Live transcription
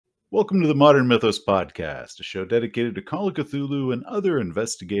Welcome to the Modern Mythos Podcast, a show dedicated to Call of Cthulhu and other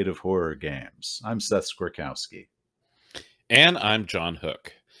investigative horror games. I'm Seth Skorkowski. And I'm John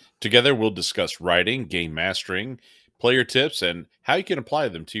Hook. Together we'll discuss writing, game mastering, player tips, and how you can apply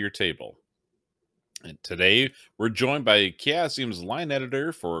them to your table. And today we're joined by Chaosium's line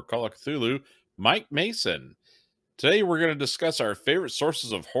editor for Call of Cthulhu, Mike Mason. Today we're going to discuss our favorite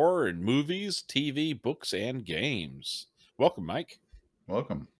sources of horror in movies, TV, books, and games. Welcome, Mike.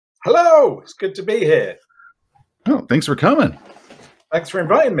 Welcome. Hello, it's good to be here. Oh, thanks for coming. Thanks for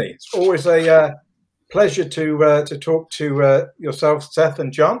inviting me. It's always a pleasure to talk to yourself, Seth,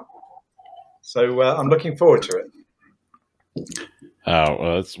 and John. So I'm looking forward to it. Oh,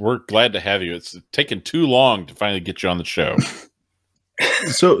 well, we're glad to have you. It's taken too long to finally get you on the show.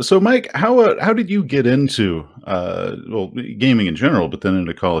 So, Mike, how did you get into gaming in general, but then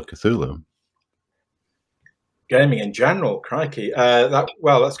into Call of Cthulhu? Gaming in general, crikey.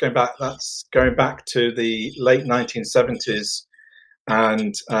 That's going back. That's going back to the late 1970s,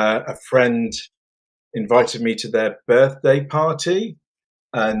 and a friend invited me to their birthday party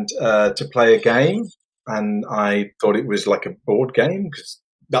and to play a game, and I thought it was like a board game because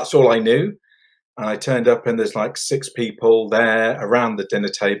that's all I knew. And I turned up, and there's like 6 people there around the dinner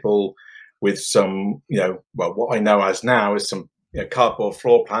table with some, what I know as now is some cardboard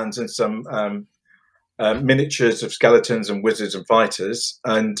floor plans and some miniatures of skeletons and wizards and fighters,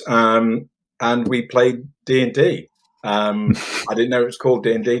 and we played D&D. I didn't know it was called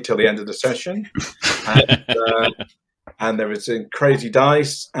D&D till the end of the session, and there was crazy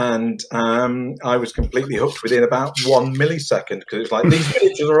dice, and I was completely hooked within about 1 millisecond because it's like, these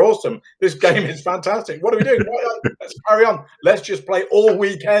miniatures are awesome. This game is fantastic. What are we doing? Let's carry on. Let's just play all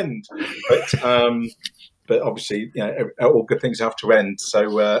weekend. But obviously, all good things have to end.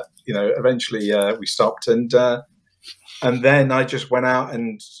 So, eventually we stopped, and then I just went out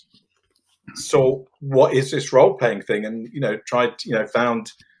and saw what is this role playing thing, and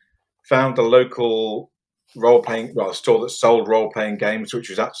found a local role playing store that sold role playing games, which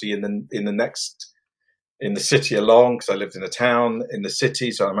was actually in the city along, because I lived in a town in the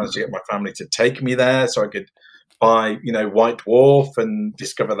city, so I managed to get my family to take me there so I could buy White Dwarf and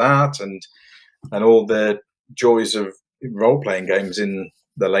discover that and all the joys of role-playing games in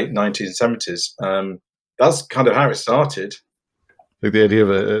the late 1970s. That's kind of how it started. Like the idea of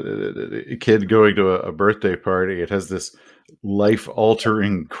a kid going to a birthday party, it has this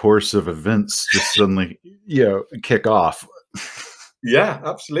life-altering course of events just suddenly, kick off. Yeah,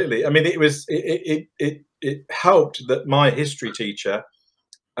 absolutely. I mean, it helped that my history teacher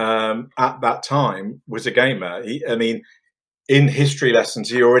at that time was a gamer. In history lessons,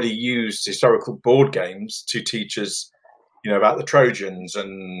 he already used historical board games to teach us, about the Trojans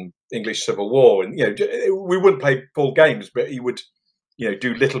and English Civil War. And, we wouldn't play full games, but he would,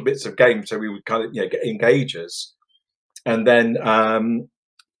 do little bits of games. So we would kind of, engage us. And then I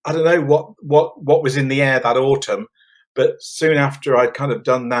don't know what was in the air that autumn, but soon after I'd kind of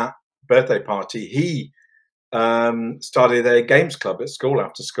done that birthday party, he started a games club at school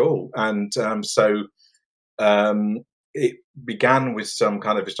after school. And it began with some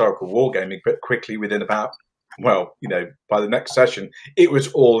kind of historical wargaming, but quickly within about, by the next session, it was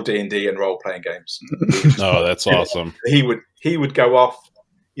all D&D and role-playing games. Oh, that's awesome. He would go off,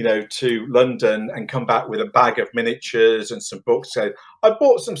 to London and come back with a bag of miniatures and some books. So I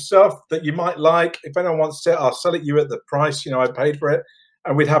bought some stuff that you might like. If anyone wants it, I'll sell it you at the price, I paid for it.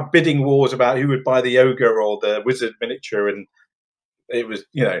 And we'd have bidding wars about who would buy the ogre or the wizard miniature. And it was,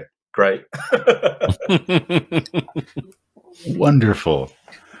 great. Wonderful.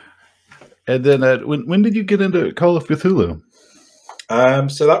 And then when did you get into Call of Cthulhu?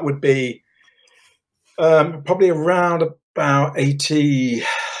 So that would be probably around about 80,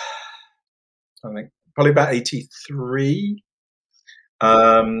 I think, probably about 83.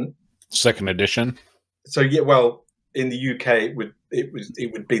 Second edition. So in the UK it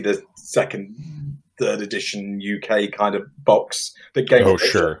would be the third edition UK kind of box that Game. Oh,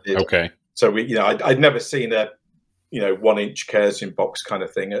 sure. Did. Okay. So I'd never seen a 1-inch Chaosium box kind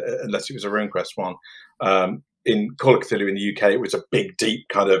of thing unless it was a RuneQuest one. In Call of Cthulhu in the UK, it was a big, deep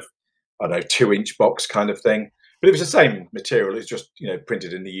kind of 2-inch box kind of thing. But it was the same material. It's just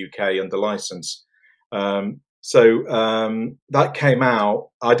printed in the UK under license. So that came out.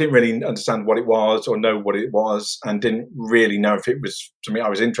 I didn't really understand what it was or know what it was, and didn't really know if it was something I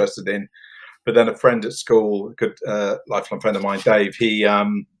was interested in. But then a friend at school, a good lifelong friend of mine, Dave, he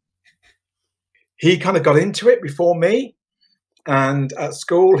kind of got into it before me. And at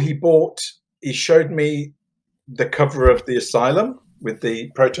school, he showed me the cover of the Asylum with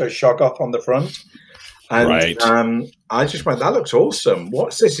the Proto Shoggoth on the front. And Right. I just went, that looks awesome.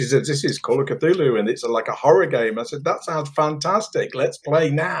 What's this? This is Call of Cthulhu, and it's like a horror game. I said, that sounds fantastic. Let's play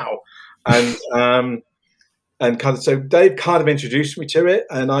now. And kind of, so Dave kind of introduced me to it,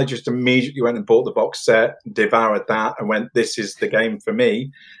 and I just immediately went and bought the box set, devoured that, and went, this is the game for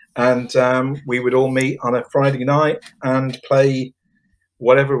me. And we would all meet on a Friday night and play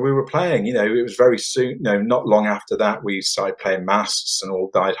whatever we were playing. You know, it was very soon, not long after that, we started playing Masks and all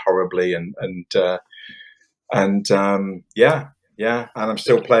died horribly. And yeah. And I'm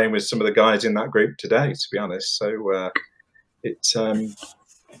still playing with some of the guys in that group today, to be honest. So it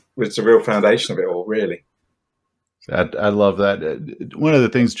was the real foundation of it all, really. I love that. One of the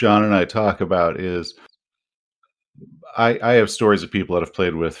things John and I talk about is I have stories of people that I've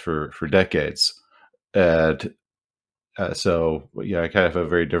played with for decades. And so, yeah, I kind of have a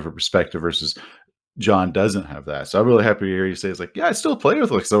very different perspective versus John doesn't have that. So I'm really happy to hear you say it's like, yeah, I still play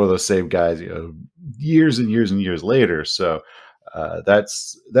with like some of those same guys, years and years and years later. So that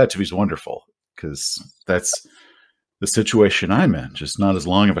to me is wonderful, because that's the situation I'm in, just not as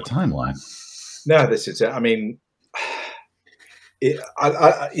long of a timeline. No, this is it. I mean,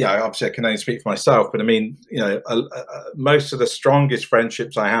 obviously I can only speak for myself, but I mean, most of the strongest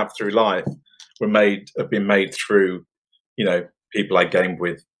friendships I have through life have been made through, people I gamed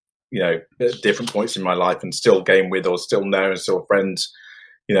with, at different points in my life, and still game with, or still know, and still friends,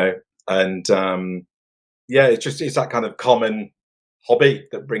 and it's that kind of common hobby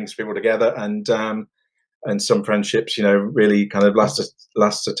that brings people together, and some friendships, really kind of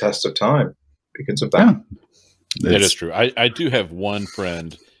last a test of time because of that. Yeah. That is true. I do have one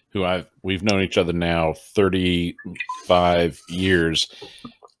friend who we've known each other now 35 years,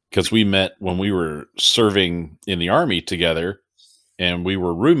 because we met when we were serving in the Army together, and we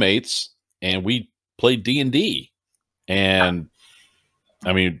were roommates, and we played D&D. And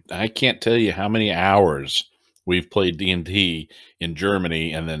I mean, I can't tell you how many hours we've played D&D in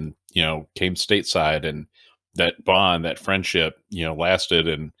Germany, and then, came stateside, and that bond, that friendship, lasted.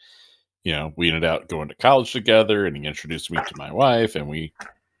 And we ended up going to college together, and he introduced me to my wife, and we,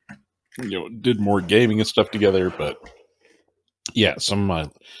 did more gaming and stuff together. But yeah, some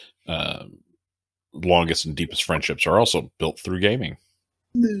of my longest and deepest friendships are also built through gaming.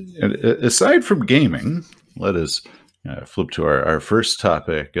 And aside from gaming, let us flip to our first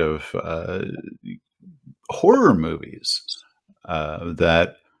topic of horror movies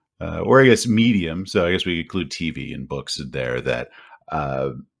that, or I guess medium. So I guess we include TV and books in there that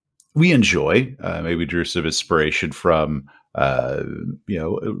we enjoy, maybe drew some inspiration from, ones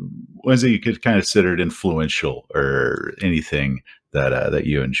that you could kind of consider influential, or anything that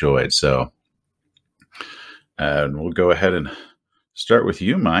you enjoyed. So, and we'll go ahead and start with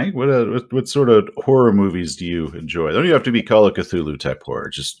you, Mike. What sort of horror movies do you enjoy? They don't even have to be Call of Cthulhu type horror,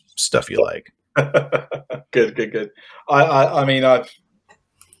 just stuff you like. Good. I mean, I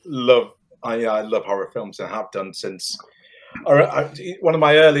love horror films, and have done since. One of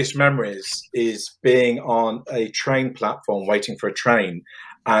my earliest memories is being on a train platform waiting for a train,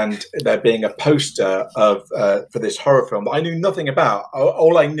 and there being a poster of for this horror film that I knew nothing about.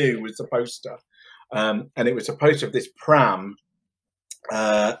 All I knew was the poster, and it was a poster of this pram,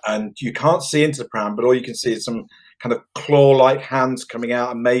 and you can't see into the pram, but all you can see is some kind of claw-like hands coming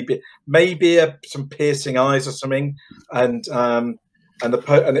out, and maybe some piercing eyes or something, and the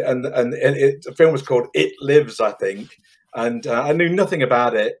film was called It Lives, I think. And I knew nothing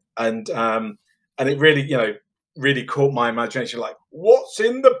about it, and it really, really caught my imagination. Like, what's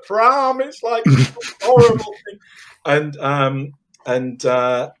in the pram? It's like a horrible thing. And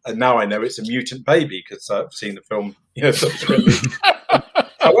now I know it's a mutant baby, because I've seen the film, subsequently.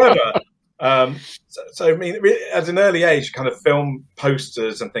 However, so I mean, at an early age, kind of film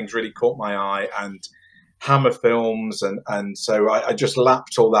posters and things really caught my eye, and Hammer films, and so I just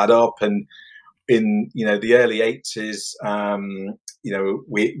lapped all that up. And in the early 80s,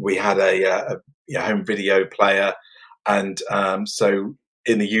 we had a home video player, and so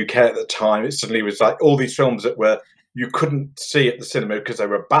in the UK at the time, it suddenly was like all these films that you couldn't see at the cinema because they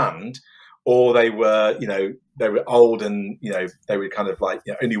were banned, or they were they were old, and they were kind of like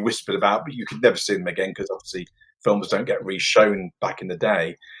only whispered about, but you could never see them again, because obviously films don't get re-shown back in the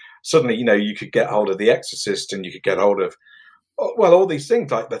day. Suddenly, you could get hold of The Exorcist, and you could get hold of all these things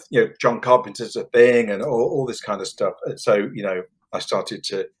like the John Carpenter's A Thing, and all this kind of stuff. So I started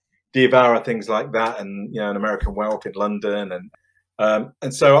to devour things like that, and An American Wealth in London,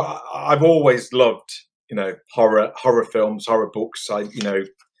 and so I've always loved horror films, horror books.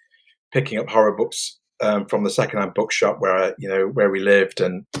 Picking up horror books from the secondhand bookshop where we lived,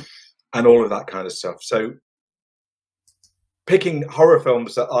 and all of that kind of stuff. So picking horror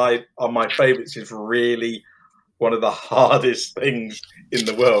films that are my favorites is really one of the hardest things in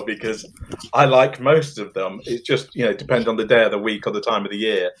the world, because I like most of them. It just, depends on the day of the week or the time of the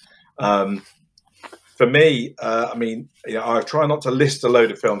year. For me, I mean, I try not to list a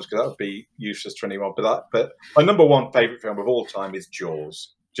load of films because that would be useless to anyone. But my number one favorite film of all time is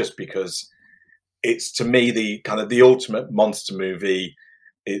Jaws, just because it's, to me, the ultimate monster movie.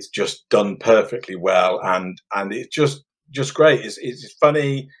 It's just done perfectly well, and it's just great. It's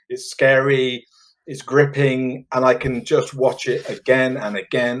funny, it's scary, it's gripping, and I can just watch it again and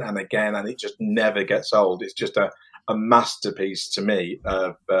again and again, and it just never gets old. It's just a masterpiece to me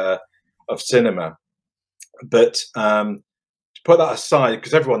of cinema. But to put that aside,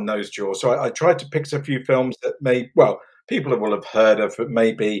 because everyone knows Jaws, so I tried to pick a few films that people will have heard of, but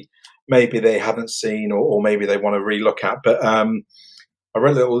maybe they haven't seen, or maybe they want to relook at. But I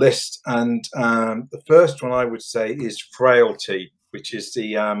wrote a little list, and the first one I would say is Frailty, which is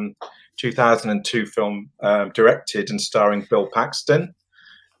the 2002 film directed and starring Bill Paxton.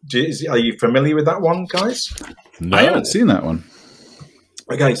 Are you familiar with that one, guys? No. I haven't seen that one.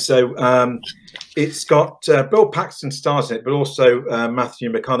 Okay, so it's got Bill Paxton stars in it, but also Matthew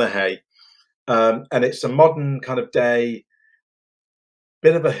McConaughey, and it's a modern kind of day,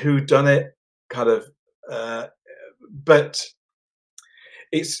 bit of a whodunit kind of, but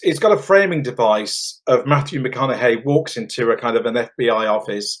it's got a framing device of Matthew McConaughey walks into a kind of an FBI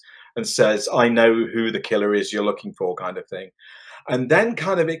office and says, "I know who the killer is you're looking for," kind of thing. And then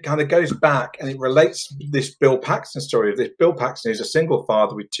it kind of goes back and it relates this Bill Paxton story of this Bill Paxton, who's a single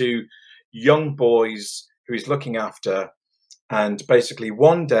father with two young boys who he's looking after. And basically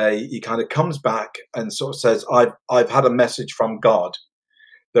one day he kind of comes back and sort of says, I've had a message from God.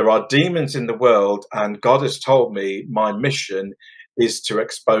 There are demons in the world, and God has told me my mission is to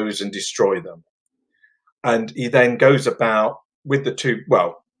expose and destroy them. And he then goes about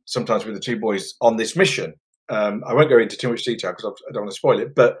sometimes with the two boys on this mission. I won't go into too much detail because I don't want to spoil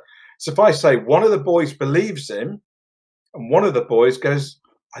it, but suffice to say, one of the boys believes him, and one of the boys goes,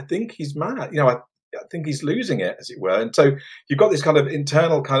 "I think he's mad. I think he's losing it," as it were. And so you've got this kind of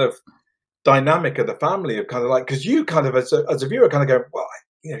internal kind of dynamic of the family of kind of like, because you kind of as a viewer kind of go, well,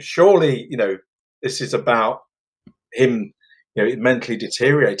 surely this is about him, mentally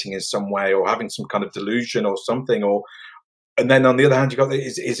deteriorating in some way or having some kind of delusion or something, and then on the other hand, you got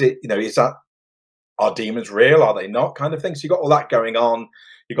is that, are demons real? Are they not? Kind of thing. So you got all that going on.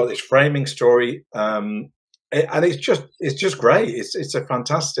 You got this framing story, and it's just great. It's a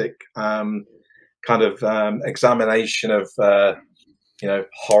fantastic kind of examination of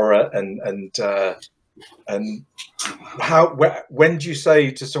horror and when do you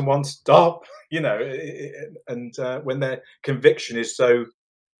say to someone stop? And when their conviction is so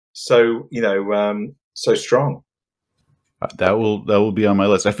strong. That will be on my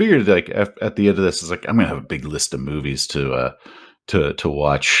list. I figured at the end of this is I'm gonna have a big list of movies to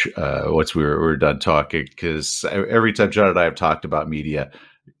watch once we're done talking, because every time John and I have talked about media,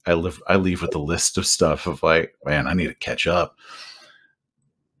 I leave with a list of stuff of man, I need to catch up.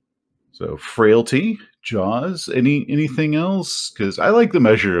 So Frailty, Jaws, anything else? Because I like the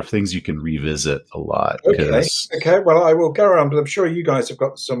measure of things you can revisit a lot. Okay. Well, I will go around, but I'm sure you guys have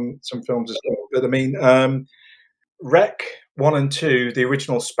got some films as well. But I mean, Rec 1 and 2, the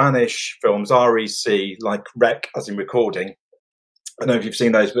original Spanish films, REC, like Rec as in recording. I don't know if you've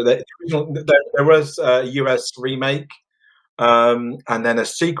seen those, but there was a US remake, and then a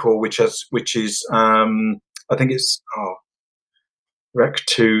sequel, which is I think it's Rec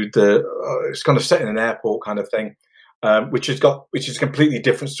 2. It's kind of set in an airport kind of thing, which is a completely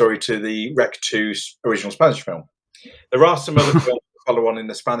different story to the Rec 2 original Spanish film. There are some other films follow on in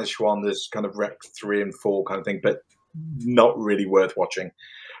the Spanish one. There's kind of Rec 3 and 4 kind of thing, but not really worth watching.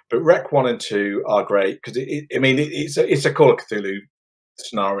 But Rec 1 and 2 are great because it's a Call of Cthulhu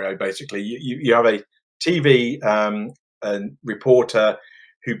scenario. Basically, you have a TV reporter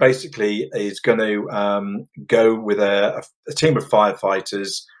who basically is going to go with a team of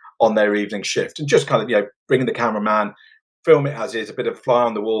firefighters on their evening shift and just kind of bring the cameraman, film it as is, a bit of fly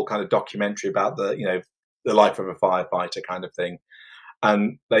on the wall kind of documentary about the life of a firefighter kind of thing.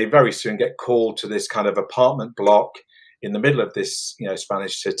 And they very soon get called to this kind of apartment block in the middle of this,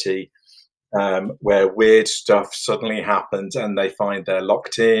 Spanish city, where weird stuff suddenly happens, and they find they're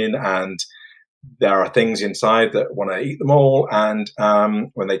locked in, and there are things inside that want to eat them all. And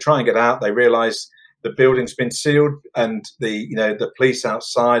when they try and get out, they realize the building's been sealed, and the police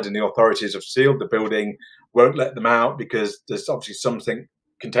outside and the authorities have sealed the building, won't let them out because there's obviously something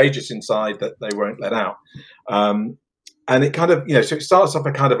contagious inside that they won't let out. And it kind of, so it starts off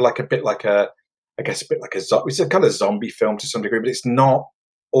a kind of like a bit like a I guess, a bit like it's a kind of zombie film to some degree, but it's not.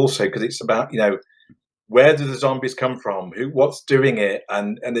 Also, because it's about where do the zombies come from? What's doing it?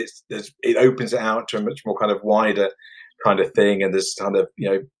 And it opens it out to a much more kind of wider kind of thing. And there's kind of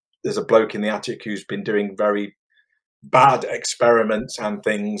there's a bloke in the attic who's been doing very bad experiments and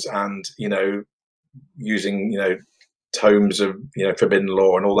things, and using tomes of forbidden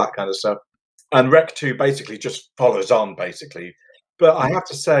law and all that kind of stuff. And Rec 2 basically just follows on, basically. But I have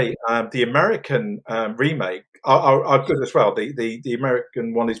to say, the American remake are good as well. The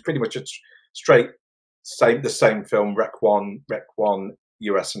American one is pretty much a straight the same film, Rec 1,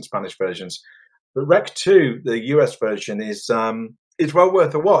 US and Spanish versions. But Rec 2, the US version, is well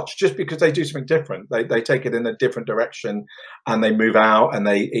worth a watch, just because they do something different. They take it in a different direction, and they move out, and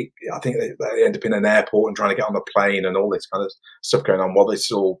I think they end up in an airport and trying to get on a plane and all this kind of stuff going on while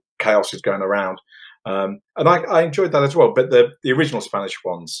this all chaos is going around. And I enjoyed that as well. But the original Spanish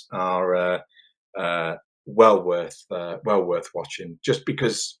ones are well worth watching, just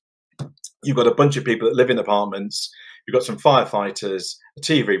because you've got a bunch of people that live in apartments, you've got some firefighters, a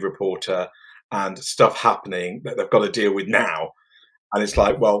TV reporter, and stuff happening that they've got to deal with now. And it's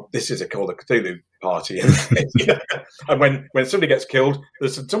like, well, this is a Call of Cthulhu party. And when somebody gets killed,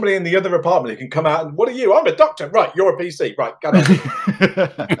 there's somebody in the other apartment who can come out and, what are you? I'm a doctor. Right, you're a PC. Right, get on.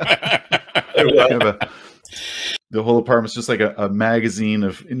 The whole apartment's just like a magazine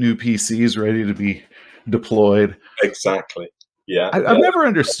of new PCs ready to be deployed. Exactly. Yeah. I've never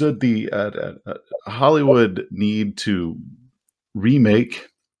understood the Hollywood need to remake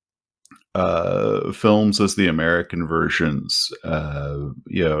films as the American versions. I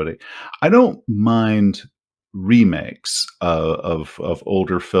don't mind remakes of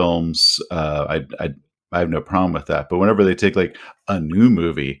older films. I have no problem with that. But whenever they take like a new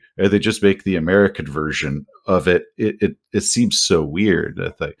movie, or they just make the American version of it, it seems so weird.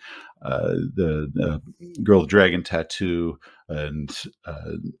 The Girl with the Dragon Tattoo, and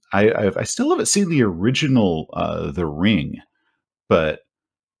I still haven't seen the original The Ring, but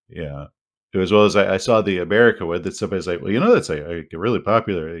yeah. As well as I saw the America one, that somebody's like, well, that's a really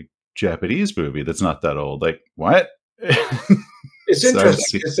popular Japanese movie that's not that old. Like, what? It's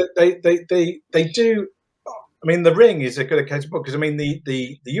interesting because they do. I mean, The Ring is a good occasion because, I mean,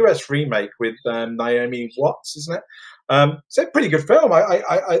 the US remake with Naomi Watts, isn't it? It's a pretty good film.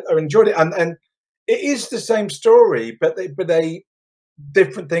 I enjoyed it, and it is the same story, but they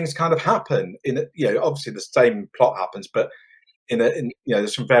different things kind of happen in it. Obviously the same plot happens, but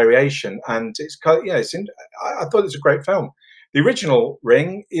there's some variation, and it's kind of, I thought it was a great film. The original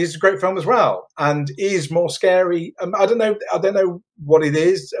Ring is a great film as well, and is more scary. I don't know what it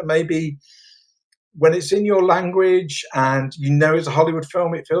is. Maybe when it's in your language and it's a Hollywood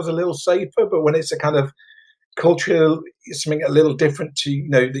film, it feels a little safer. But when it's a kind of cultural, something a little different to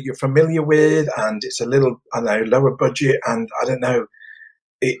that you're familiar with, and it's a little lower budget, and I don't know,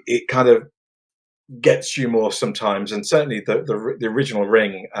 it kind of gets you more sometimes. And certainly the original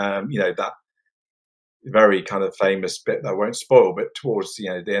Ring, that very kind of famous bit that I won't spoil, but towards the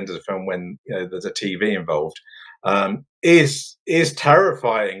end of the film, when there's a TV involved, is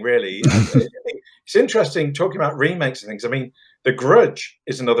terrifying, really. It's interesting talking about remakes and things. I mean, The Grudge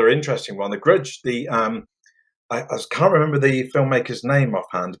is another interesting one. The Grudge, I can't remember the filmmaker's name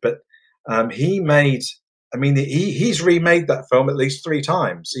offhand, but he made. I mean, he's remade that film at least 3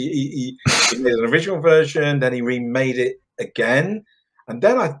 times. He made an original version, then he remade it again, and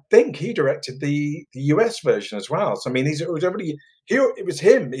then I think he directed the US version as well. So I mean, it was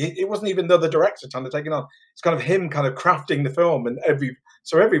him. It wasn't even the other director trying to take it on. It's kind of him kind of crafting the film, and every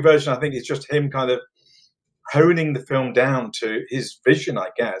version I think is just him kind of honing the film down to his vision, I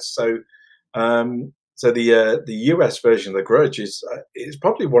guess. So the US version of The Grudge is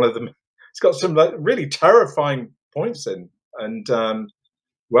probably one of them. It's got some really terrifying points in, and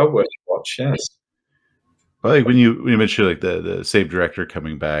well worth a watch. Yes. Well, like when you mentioned like the same director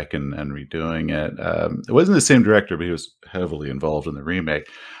coming back and redoing it, it wasn't the same director, but he was heavily involved in the remake.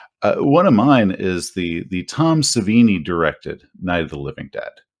 One of mine is the Tom Savini directed Night of the Living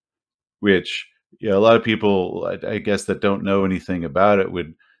Dead, which a lot of people, I guess, that don't know anything about it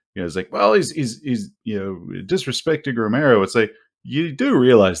would it's like, well, he's disrespecting Romero. It's like, you do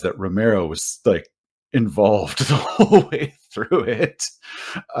realize that Romero was like involved the whole way through it,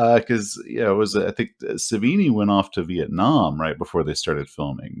 because it was, I think Savini went off to Vietnam right before they started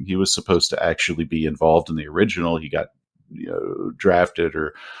filming. He was supposed to actually be involved in the original. He got drafted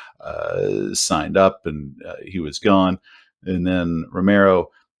or signed up, and he was gone. And then Romero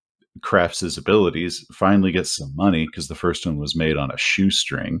crafts his abilities, finally gets some money because the first one was made on a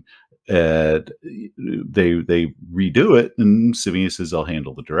shoestring. They redo it, and Savini says, I'll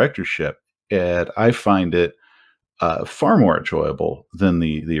handle the directorship. and I find it far more enjoyable than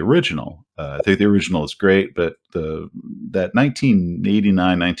the original. I think the original is great, but that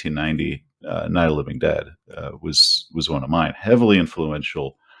 1989, 1990 Night of the Living Dead was one of mine, heavily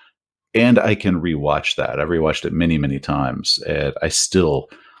influential, and I can rewatch that. I've rewatched it many, many times, and I still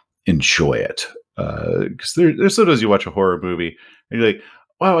enjoy it. Because there's sometimes you watch a horror movie and you're like,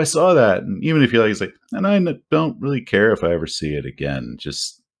 wow, I saw that, and even if you like, it's like, and I don't really care if I ever see it again.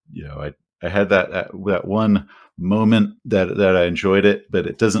 Just, I had that one moment that I enjoyed it, but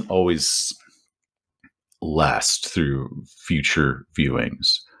it doesn't always last through future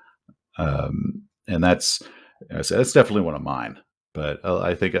viewings. And that's definitely one of mine. But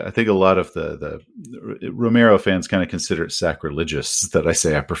I think a lot of the Romero fans kind of consider it sacrilegious that I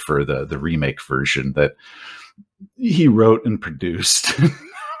say I prefer the remake version that he wrote and produced.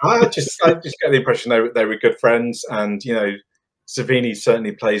 I just get the impression they were good friends, and Savini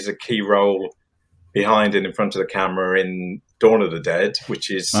certainly plays a key role behind and in front of the camera in Dawn of the Dead, which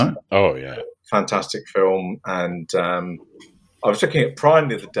is a fantastic film. And I was looking at Prime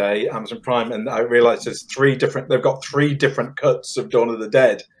the other day, Amazon Prime, and I realised they've got three different cuts of Dawn of the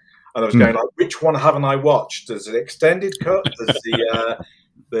Dead. And I was going like, which one haven't I watched? There's an extended cut, there's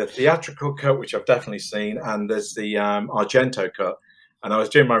the theatrical cut, which I've definitely seen, and there's the Argento cut. And I was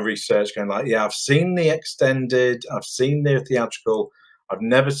doing my research going like, yeah, I've seen the extended, I've seen the theatrical, I've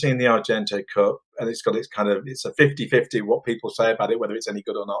never seen the Argento cut, and it's a 50-50 what people say about it, whether it's any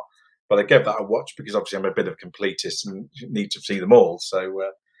good or not. But I gave that a watch because obviously I'm a bit of a completist and need to see them all. So,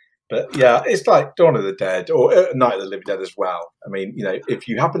 but yeah, it's like Dawn of the Dead or Night of the Living Dead as well. I mean, if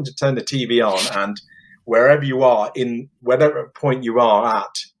you happen to turn the TV on and wherever you are, in whatever point you are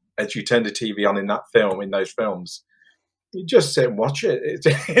at, as you turn the TV on in those films, you just sit and watch it.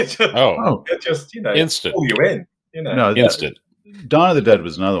 It's just instant. Pull you in. No, instant. Dawn of the Dead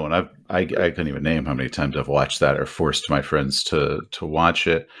was another one. I couldn't even name how many times I've watched that or forced my friends to watch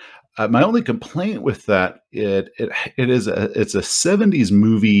it. My only complaint with that it's a 70s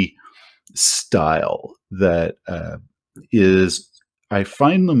movie style that is, I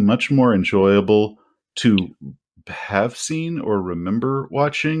find them much more enjoyable to have seen or remember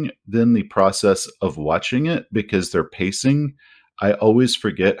watching than the process of watching it, because their pacing, I always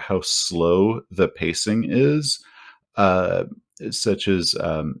forget how slow the pacing is. Such as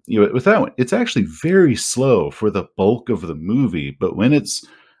with that one, it's actually very slow for the bulk of the movie, but when it's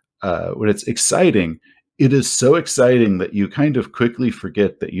exciting, it is so exciting that you kind of quickly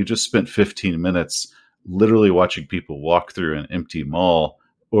forget that you just spent 15 minutes literally watching people walk through an empty mall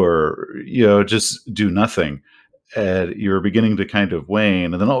or just do nothing, and you're beginning to kind of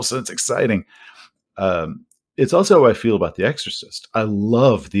wane, and then all of a sudden it's exciting. It's also how I feel about The Exorcist. I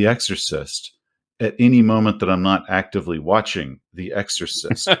love The Exorcist at any moment that I'm not actively watching The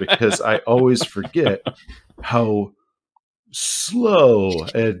Exorcist, because I always forget how slow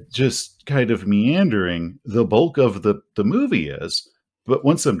and just kind of meandering the bulk of the movie is. But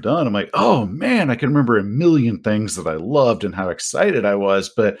once I'm done, I'm like, oh man, I can remember a million things that I loved and how excited I was.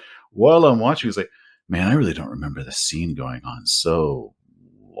 But while I'm watching, it's like, man, I really don't remember the scene going on so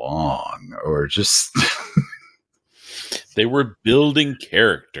long, or just They were building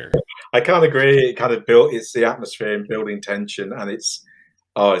character. I can't agree. It kind of built, it's the atmosphere and building tension, and it's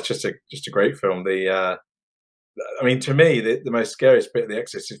just a great film. I mean, to me, the most scariest bit of The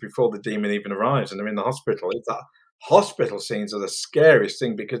Exorcist is before the demon even arrives and they're in the hospital. It's that hospital scenes are the scariest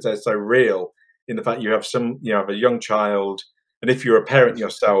thing because they're so real. In the fact you have a young child, and if you're a parent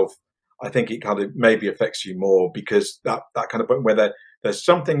yourself, I think it kind of maybe affects you more, because that kind of point where there's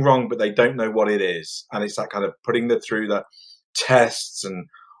something wrong, but they don't know what it is, and it's that kind of putting them through the tests and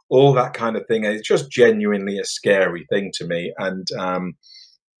all that kind of thing. And it's just genuinely a scary thing to me, and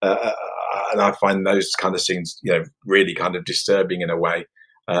I find those kind of scenes, really kind of disturbing in a way.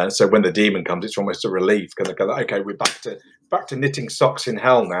 So when the demon comes, it's almost a relief. Kind of go, okay, we're back to knitting socks in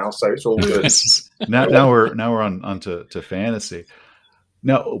hell now, so it's all good. now we're on to fantasy.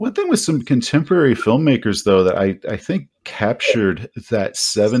 Now, one thing with some contemporary filmmakers, though, that I think captured that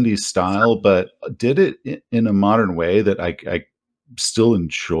 70s style, but did it in a modern way that I still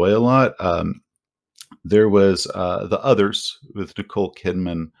enjoy a lot. There was The Others with Nicole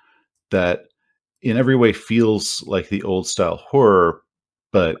Kidman, that in every way feels like the old style horror,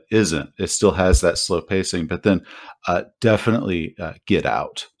 but isn't. It still has that slow pacing. But then definitely Get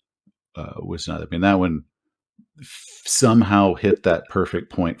Out was another. I mean, that one somehow hit that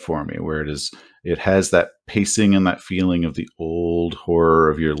perfect point for me, where it has that pacing and that feeling of the old horror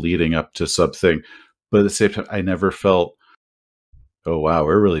of you're leading up to something, but at the same time, I never felt, oh wow,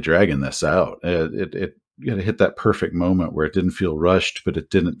 we're really dragging this out. It hit that perfect moment where it didn't feel rushed, but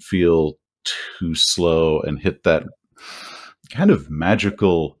it didn't feel too slow and hit that kind of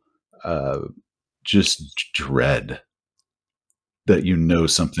magical, just dread that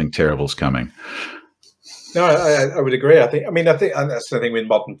something terrible's coming. No, I would agree. I think that's the thing with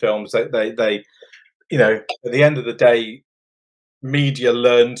modern films. They at the end of the day, media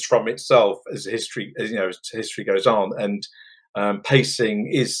learns from itself as history goes on, and pacing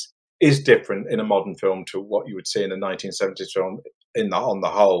is different in a modern film to what you would see in a 1970s film on the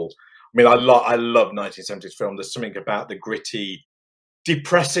whole. I mean, I love 1970s film. There's something about the gritty,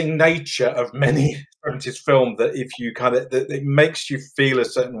 depressing nature of many 70s film that if you that it makes you feel a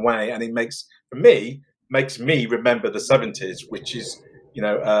certain way, and it makes me remember the 70s, which is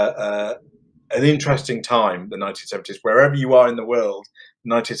an interesting time, the 1970s. Wherever you are in the world,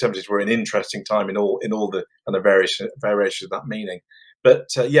 the 1970s were an interesting time in all the kind of variations of that meaning. But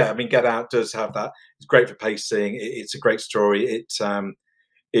Get Out does have that. It's great for pacing. It's a great story.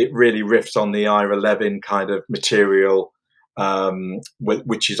 It really riffs on the Ira Levin kind of material,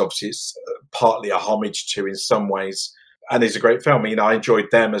 which is obviously it's partly a homage to in some ways, and it's a great film. I enjoyed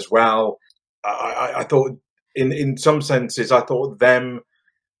them as well. I thought in some senses, I thought them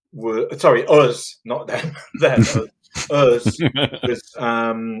were us, not them. Them, us was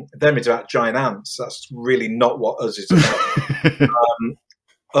them is about giant ants. That's really not what us is about.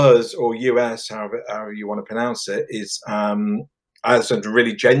 Us, or US, however you want to pronounce it, is has some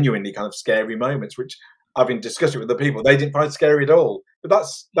really genuinely kind of scary moments, which having discussed it with the people, they didn't find scary at all. But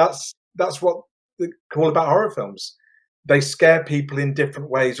that's what they call about horror films. They scare people in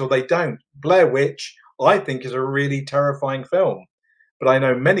different ways, or they don't. Blair Witch, I think, is a really terrifying film. But I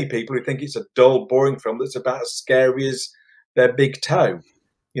know many people who think it's a dull, boring film that's about as scary as their big toe,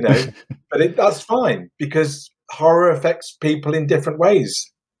 But that's fine, because horror affects people in different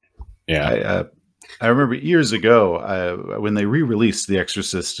ways. Yeah, I remember years ago when they re-released The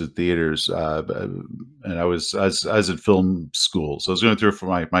Exorcist at theaters, and I was in film school, so I was going through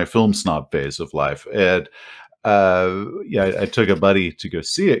for my film snob phase of life, and I took a buddy to go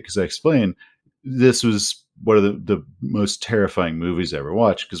see it because I explained this was one of the most terrifying movies I ever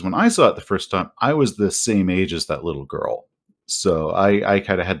watched, because when I saw it the first time, I was the same age as that little girl. So I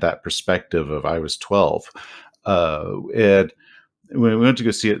kind of had that perspective of I was 12. And when we went to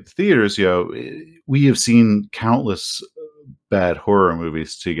go see it at the theaters, we have seen countless bad horror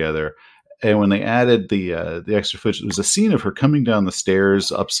movies together. And when they added the extra footage, there was a scene of her coming down the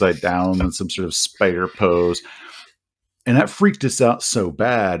stairs upside down in some sort of spider pose. And that freaked us out so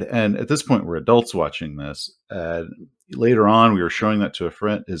bad. And at this point, we're adults watching this. Later on, we were showing that to a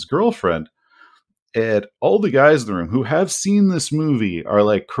friend, his girlfriend. And all the guys in the room who have seen this movie are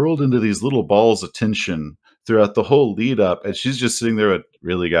like curled into these little balls of tension throughout the whole lead up. And she's just sitting there with,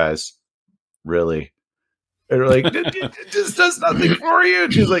 really, guys? Really? And they're like, this does nothing for you.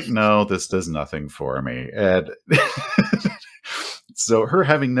 And she's like, no, this does nothing for me. And so her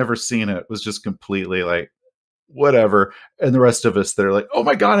having never seen it was just completely like, whatever. And the rest of us, they're like, oh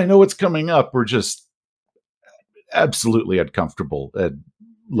my God, I know what's coming up. We're just absolutely uncomfortable and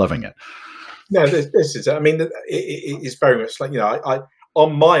loving it. No, this is, it is very much like, I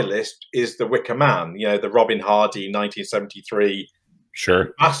on my list is The Wicker Man, the Robin Hardy 1973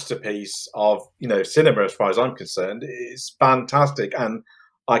 masterpiece of, cinema, as far as I'm concerned. It's fantastic. And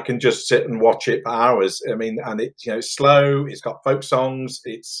I can just sit and watch it for hours. And it's slow. It's got folk songs.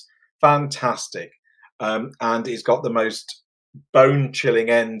 It's fantastic. And it's got the most bone-chilling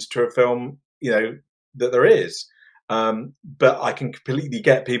end to a film, that there is. But I can completely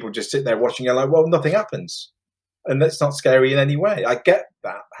get people just sit there watching it like, well, nothing happens. And that's not scary in any way. I get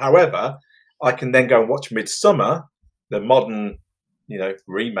that. However, I can then go and watch Midsummer, the modern,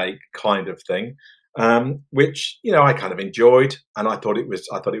 remake kind of thing, which, I kind of enjoyed. And I thought it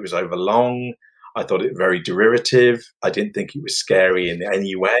was overlong. I thought it very derivative. I didn't think it was scary in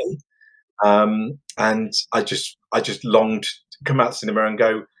any way. And I just longed to come out of cinema and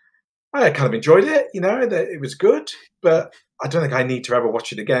go, I kind of enjoyed it, that it was good, but I don't think I need to ever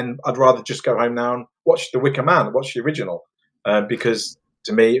watch it again. I'd rather just go home now and watch The Wicker Man, watch the original, because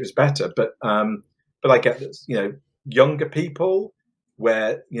to me it was better. But I get that, younger people who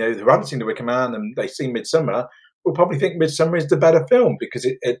haven't seen The Wicker Man and they've seen Midsummer will probably think Midsummer is the better film because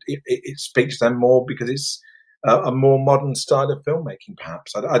it speaks to them more, because it's a more modern style of filmmaking,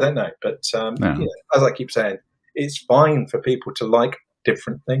 perhaps. I don't know, but as I keep saying, it's fine for people to like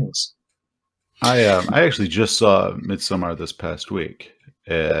different things. I actually just saw Midsummer this past week,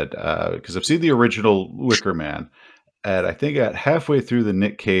 and because I've seen the original Wicker Man, and I think I got halfway through the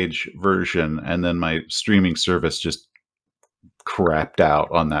Nick Cage version, and then my streaming service just crapped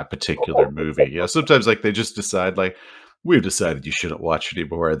out on that particular movie. Sometimes like they just decide like, we've decided you shouldn't watch any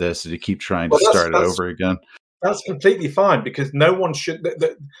more of this, and you keep trying to Well, start it over again. that's completely fine, because no one should.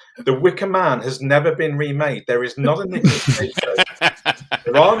 The Wicker Man has never been remade. There is not a Nicolas Cage ghost.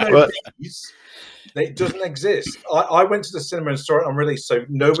 There are no Well, bees. It doesn't exist. I went to the cinema and saw it on release, so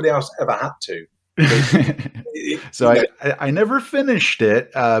nobody else ever had to. so I never finished it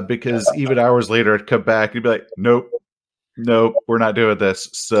because even hours later I'd come back and you'd be like, nope, we're not doing this.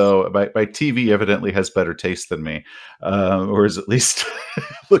 So my TV evidently has better taste than me, or is at least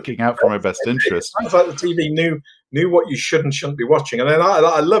looking out for my best interest. Sounds like the TV knew what you should and shouldn't be watching. And then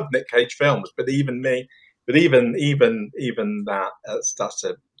I love Nick Cage films, but even that,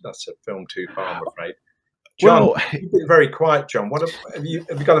 that's a film too far, I'm afraid. John, Well, you've been very quiet, John. Have you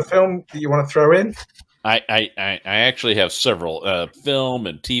got a film that you want to throw in? I actually have several film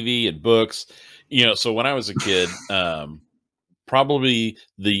and TV and books. So when I was a kid, probably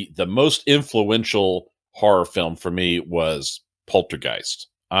the most influential horror film for me was Poltergeist.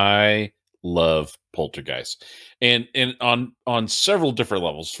 I love Poltergeist, and on several different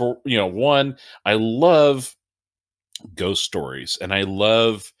levels. For one, I love ghost stories, and I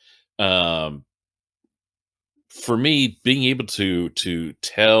love for me being able to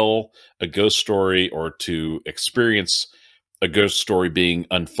tell a ghost story or to experience a ghost story being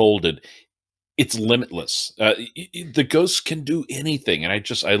unfolded. It's limitless. The ghosts can do anything, and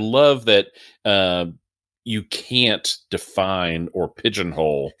I love that you can't define or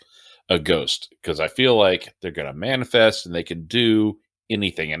pigeonhole a ghost, because I feel like they're going to manifest and they can do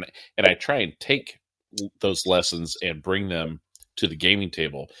anything, and I try and take those lessons and bring them to the gaming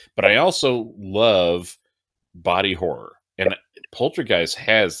table. But I also love body horror, and Poltergeist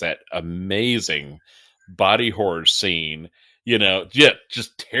has that amazing body horror scene,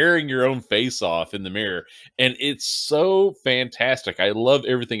 just tearing your own face off in the mirror, and it's so fantastic. I love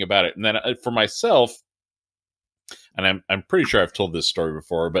everything about it. And then for myself, and I'm pretty sure I've told this story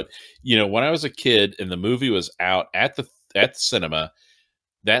before, but when I was a kid and the movie was out at the cinema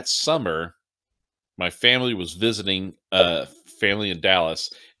that summer, my family was visiting family in Dallas,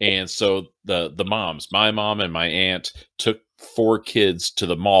 and so the moms, my mom and my aunt, took 4 kids to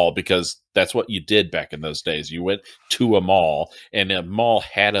the mall, because that's what you did back in those days. You went to a mall, and a mall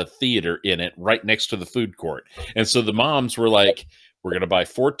had a theater in it right next to the food court. And so the moms were like, we're going to buy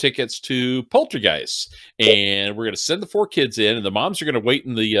 4 tickets to Poltergeist, and we're going to send the 4 kids in, and the moms are going to wait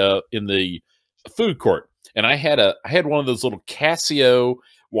in the food court. And I had one of those little Casio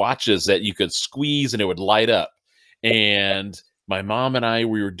watches that you could squeeze and it would light up. And my mom and I,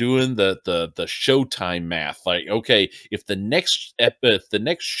 we were doing the showtime math. Like, okay, if the next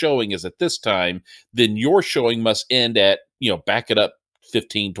showing is at this time, then your showing must end at, back it up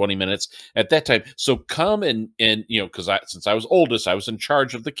 15, 20 minutes at that time. So come and because since I was oldest, I was in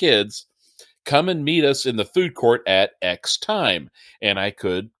charge of the kids. Come and meet us in the food court at X time. And I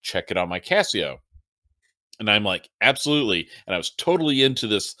could check it on my Casio. And I'm like, absolutely. And I was totally into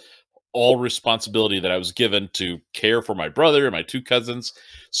this all responsibility that I was given to care for my brother and my 2 cousins.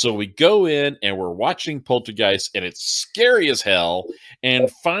 So we go in and we're watching Poltergeist, and it's scary as hell.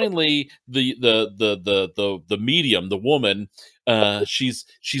 And finally, the medium, the woman, she's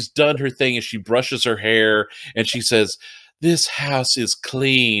done her thing, and she brushes her hair and she says, "This house is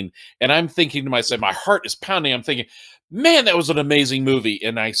clean." And I'm thinking to myself, my heart is pounding. I'm thinking, man, that was an amazing movie.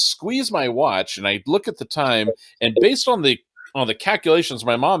 And I squeeze my watch and I look at the time, and based on the calculations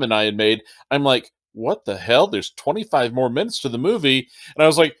my mom and I had made, I'm like, what the hell? There's 25 more minutes to the movie. And I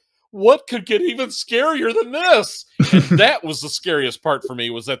was like, what could get even scarier than this? And that was the scariest part for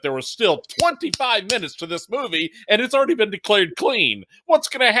me, was that there was still 25 minutes to this movie and it's already been declared clean. What's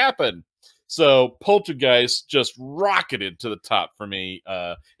going to happen? So Poltergeist just rocketed to the top for me,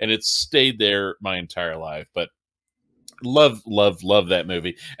 and it's stayed there my entire life. But love that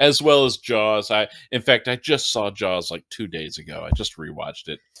movie, as well as Jaws. In fact, I just saw Jaws like 2 days ago. I just rewatched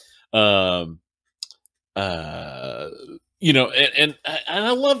it. And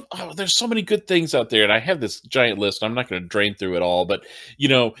I love, there's so many good things out there, and I have this giant list. I'm not going to drain through it all, but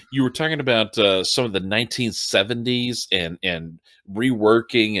you were talking about some of the 1970s and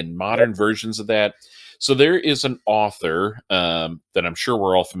reworking and modern versions of that. So there is an author that I'm sure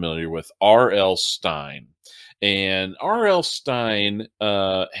we're all familiar with, R.L. Stine. And R.L. Stine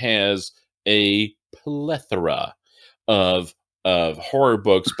has a plethora of horror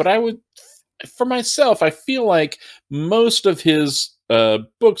books, but for myself, I feel like most of his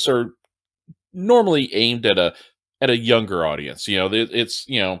books are normally aimed at a younger audience. It's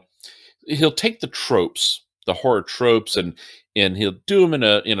he'll take the tropes, the horror tropes, and he'll do them in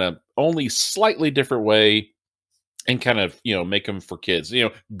a only slightly different way, and kind of make them for kids.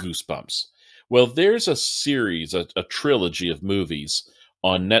 Goosebumps Well, there's a series, a trilogy of movies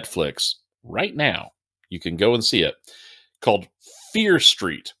on Netflix right now. You can go and see it, called Fear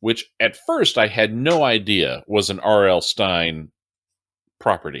Street, which at first I had no idea was an R.L. Stine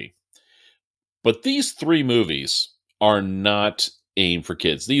property. But these three movies are not aimed for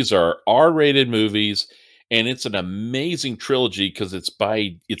kids. These are R-rated movies, and it's an amazing trilogy because it's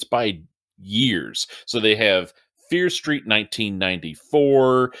by years. So they have Fear Street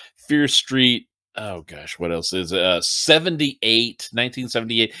 1994, Fear Street, oh gosh, what else is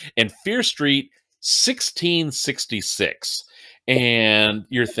 1978, and Fear Street 1666. And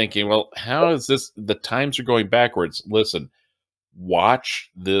you're thinking, well, how is this? The times are going backwards. Listen, watch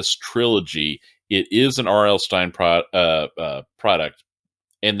this trilogy. It is an R.L. Stine product,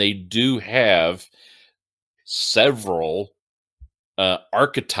 and they do have several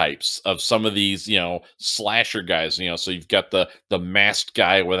archetypes of some of these, slasher guys. So you've got the masked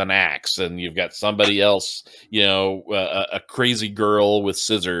guy with an axe, and you've got somebody else, a crazy girl with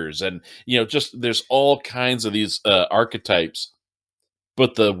scissors, and just there's all kinds of these archetypes.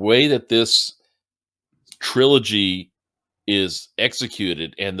 But the way that this trilogy is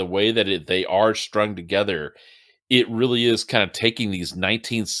executed and the way that they are strung together, it really is kind of taking these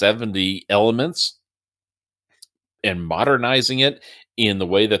 1970 elements and modernizing it in the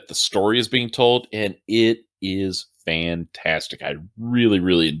way that the story is being told, and it is fantastic. I really,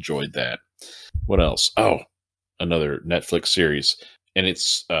 really enjoyed that. What else? Oh, another Netflix series, and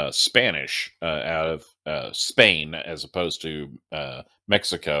it's Spanish, out of Spain as opposed to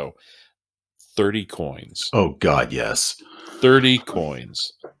Mexico. 30 coins. Oh God, yes. 30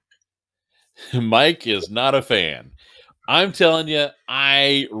 coins. Mike is not a fan. I'm telling you,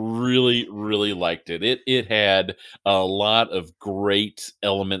 I really, really liked it. It had a lot of great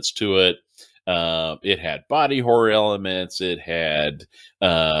elements to it. It had body horror elements. It had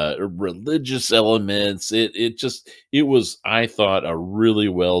religious elements. It was, I thought, a really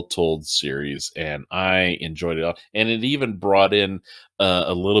well told series, and I enjoyed it. And it even brought in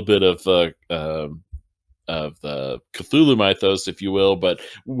a little bit of the Cthulhu mythos, if you will, but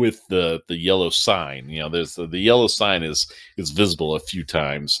with the yellow sign. There's the yellow sign is visible a few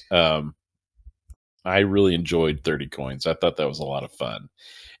times. I really enjoyed 30 coins. I thought that was a lot of fun,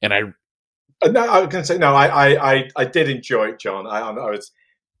 and I was going to say no. I did enjoy it, John. I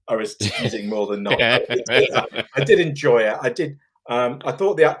was teasing more than not. I did enjoy it. I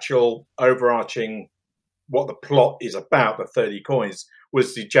thought the actual overarching, what the plot is about, the 30 coins,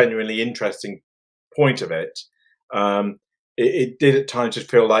 was the genuinely interesting point of it. It did at times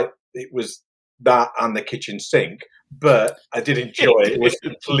just feel like it was that and the kitchen sink, but I did enjoy it. It was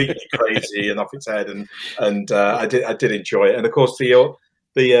completely crazy and off its head, and I did enjoy it. And of course, the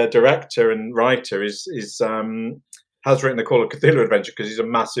director and writer has written the Call of Cthulhu adventure because he's a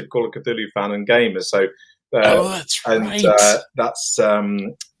massive Call of Cthulhu fan and gamer. So that's right. And that's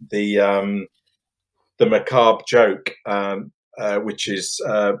the macabre joke, which is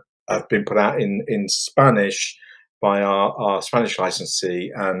have been put out in Spanish by our Spanish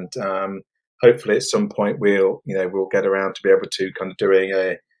licensee, and hopefully at some point we'll get around to be able to kind of doing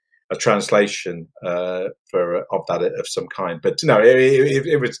a translation of that of some kind. But no,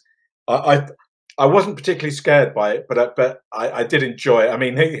 it was I wasn't particularly scared by it, but I did enjoy it. I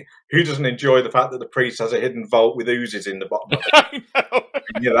mean, who doesn't enjoy the fact that the priest has a hidden vault with oozes in the bottom of it?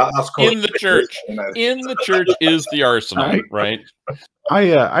 I know. That's called in the church. In the church is the arsenal, right?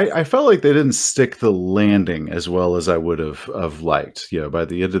 I felt like they didn't stick the landing as well as I would have liked. By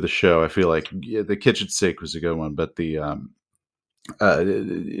the end of the show, I feel like the kitchen sink was a good one, but the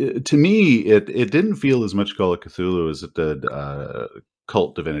to me, it didn't feel as much Call of Cthulhu as it did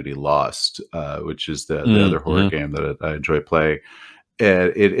Cult Divinity Lost, which is the other horror game that I enjoy playing.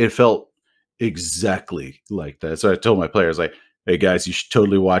 And it felt exactly like that. So I told my players, like, hey guys, you should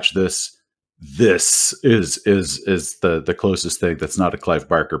totally watch this. This is the closest thing that's not a Clive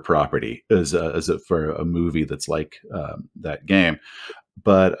Barker property as for a movie that's like that game.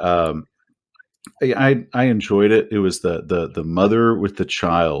 But I enjoyed it. It was the mother with the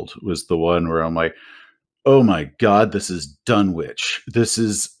child was the one where I'm like, oh my God, this is Dunwich. This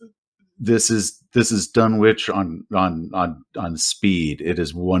is Dunwich on speed. It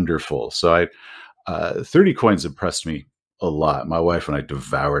is wonderful. So 30 coins impressed me a lot. My wife and I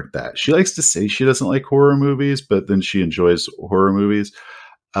devoured that. She likes to say she doesn't like horror movies, but then she enjoys horror movies.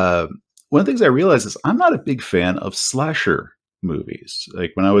 One of the things I realized is I'm not a big fan of slasher movies.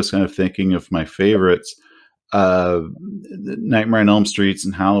 Like when I was kind of thinking of my favorites, Nightmare on Elm Streets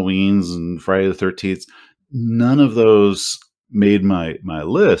and Halloween's and Friday the 13th, none of those made my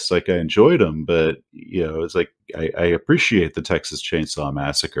list. Like I enjoyed them, but it's like I appreciate the Texas Chainsaw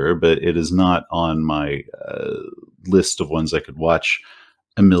Massacre, but it is not on my list of ones I could watch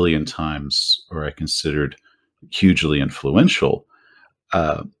a million times or I considered hugely influential.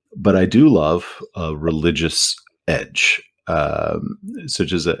 But I do love a religious edge,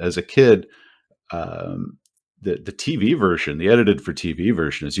 such as a kid. The TV version, the edited for TV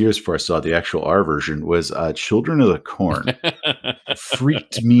version, is years before I saw the actual R version, was Children of the Corn.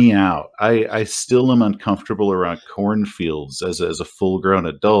 Freaked me out. I still am uncomfortable around cornfields as a full grown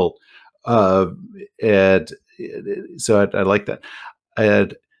adult, and so I like that.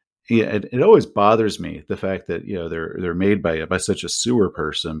 And it always bothers me, the fact that they're made by such a sewer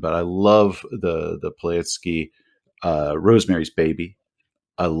person. But I love the Polanski, Rosemary's Baby.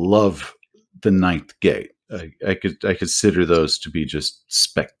 I love The Ninth Gate. I consider those to be just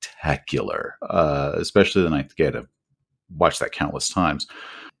spectacular, especially The Ninth Gate. I've watched that countless times.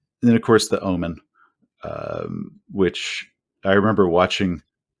 And then, of course, The Omen, which I remember watching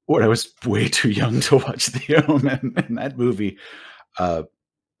when I was way too young to watch The Omen, and that movie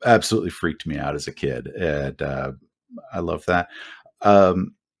absolutely freaked me out as a kid, and I love that.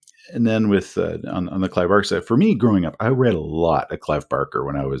 And then with on the Clive Barker side, for me growing up, I read a lot of Clive Barker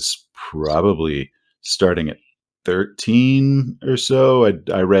when I was probably starting at 13 or so.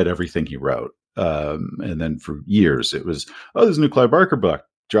 I read everything he wrote. And then for years it was, there's a new Clive Barker book.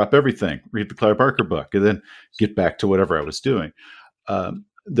 Drop everything, read the Clive Barker book, and then get back to whatever I was doing.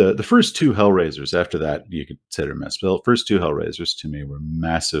 The first two Hellraisers, after that you could consider mess, but the first two Hellraisers to me were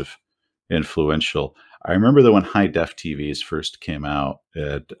massive, influential. I remember that when high def TVs first came out,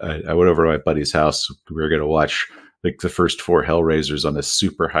 I went over to my buddy's house. We were going to watch like the first four Hellraisers on a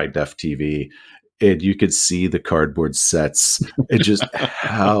super high def TV, and you could see the cardboard sets and just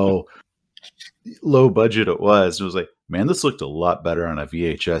how low budget it was. It was like, man, this looked a lot better on a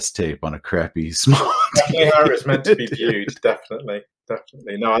VHS tape on a crappy small Definitely how it's meant to be viewed. Definitely.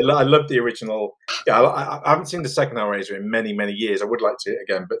 No, I love the original. Yeah, I haven't seen the second Hellraiser in many, many years. I would like to see it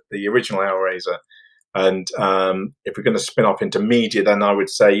again, but the original Hellraiser. And if we're going to spin off into media, then I would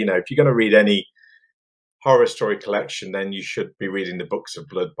say, if you're going to read any horror story collection, then you should be reading the Books of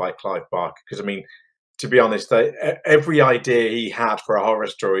Blood by Clive Barker. Because, I mean, to be honest, every idea he had for a horror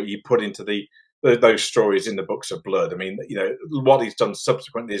story, he put into those stories in the Books of Blood. I mean, what he's done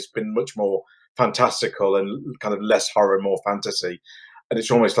subsequently has been much more fantastical and kind of less horror, more fantasy. And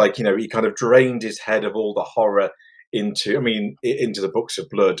it's almost like, he kind of drained his head of all the horror into the Books of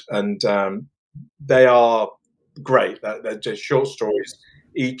Blood. And they are great. They're just short stories,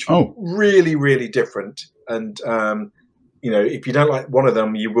 each really, really different. And, if you don't like one of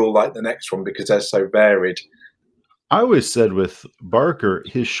them, you will like the next one because they're so varied. I always said with Barker,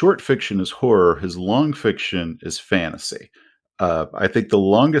 his short fiction is horror, his long fiction is fantasy. I think the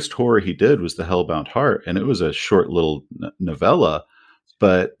longest horror he did was The Hellbound Heart, and it was a short little novella.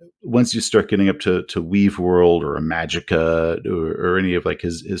 But once you start getting up to Weave World or Magica or any of like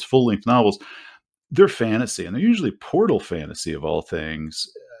his full length novels, they're fantasy, and they're usually portal fantasy of all things.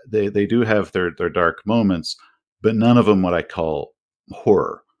 They do have their dark moments, but none of them what I call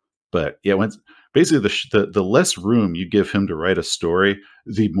horror. But yeah, basically the less room you give him to write a story,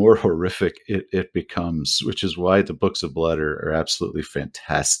 the more horrific it becomes, which is why the Books of Blood are absolutely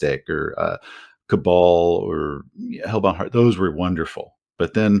fantastic, or Cabal or Hellbound Heart. Those were wonderful.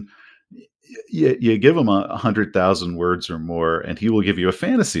 But then you give him 100,000 words or more, and he will give you a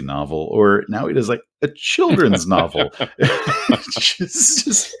fantasy novel, or now he does like a children's novel.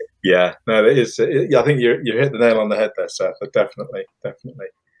 Yeah, no, it is. I think you hit the nail on the head there, Seth. Definitely.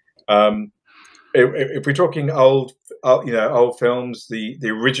 If we're talking old films, the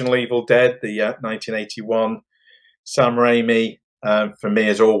original Evil Dead, the 1981, Sam Raimi, for me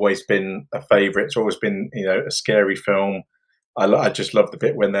has always been a favorite. It's always been a scary film. I just love the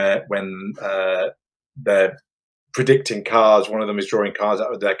bit when they're predicting cars. One of them is drawing cars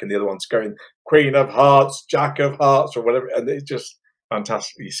out of the deck, and the other one's going Queen of Hearts, Jack of Hearts, or whatever. And it's just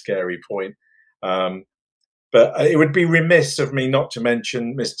fantastically scary point. But it would be remiss of me not to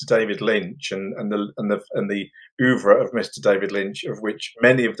mention Mr. David Lynch and the oeuvre of Mr. David Lynch, of which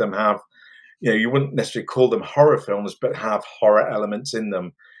many of them have, you wouldn't necessarily call them horror films, but have horror elements in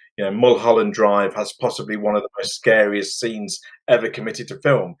them. Mulholland Drive has possibly one of the most scariest scenes ever committed to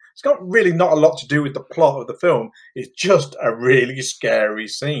film. It's got really not a lot to do with the plot of the film. It's just a really scary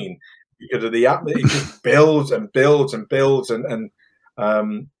scene because of it just builds and builds and builds. And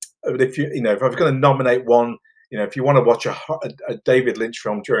if if I was going to nominate one, if you want to watch a David Lynch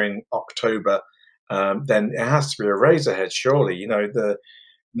film during October, then it has to be Eraserhead, surely.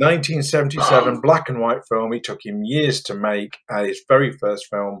 1977 black and white film. It took him years to make, his very first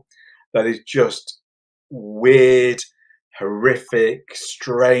film. That is just weird, horrific,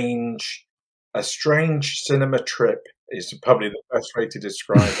 strange. A strange cinema trip is probably the best way to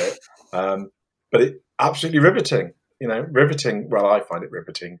describe it. But it absolutely riveting. Riveting. Well, I find it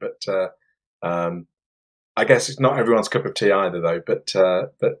riveting, but I guess it's not everyone's cup of tea either, though. But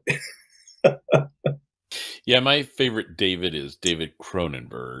yeah, my favorite David is David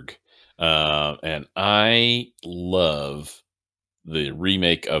Cronenberg, and I love the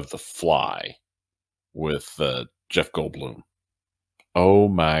remake of The Fly with Jeff Goldblum. Oh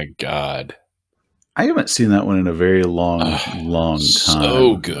my God. I haven't seen that one in a very long time.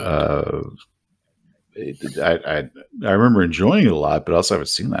 So good. I remember enjoying it a lot, but also haven't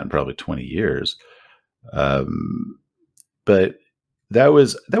seen that in probably 20 years. But that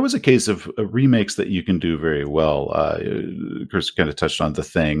was a case of remakes that you can do very well. Chris kind of touched on The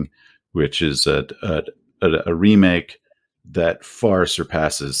Thing, which is a remake that far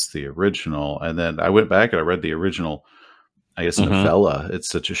surpasses the original. And then I went back and I read the original, I guess, novella. It's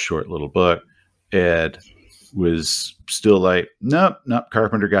such a short little book. And was still like, nope,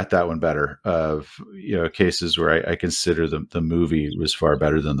 Carpenter got that one better. Of cases where I consider the movie was far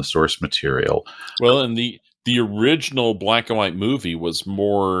better than the source material. Well, and the original black and white movie was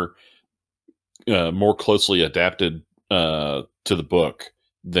more closely adapted to the book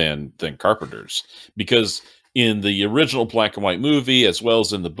than Carpenter's, because in the original black and white movie, as well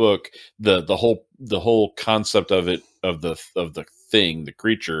as in the book, the whole concept of it, of the thing, the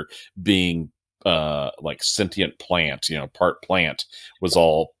creature being like sentient plant, part plant, was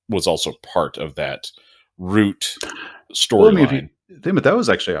also part of that root storyline. But that was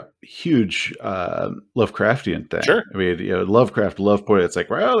actually a huge Lovecraftian thing. Sure. I mean, Lovecraft loved putting it's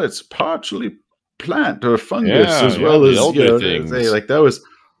like, well, it's partially plant or fungus as well as things. Like that was,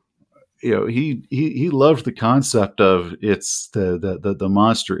 he loved the concept of it's the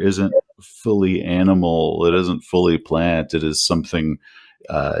monster isn't fully animal, it isn't fully plant, it is something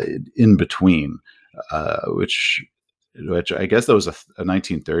in between, which I guess that was a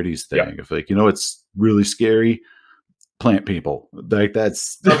 1930s thing. Yeah. If it's really scary, plant people, like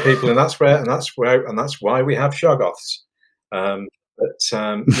that's plant people, and that's why we have shoggoths. I was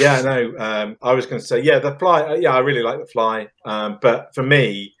going to say, The Fly. I really like The Fly. But for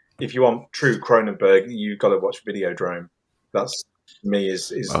me, if you want true Cronenberg, you've got to watch Videodrome. That's, for me, is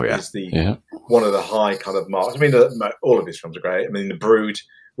the one of the high kind of marks. I mean, all of his films are great. I mean, The Brood,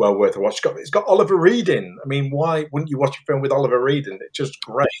 well worth a watch. It's got Oliver Reed in. I mean, why wouldn't you watch a film with Oliver Reed in? It's just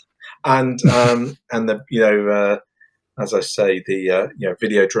great. And as I say, the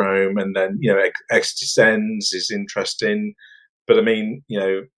Videodrome, and then X Descends is interesting. But I mean,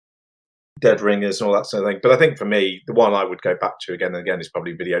 Dead Ringers and all that sort of thing. But I think for me, the one I would go back to again and again is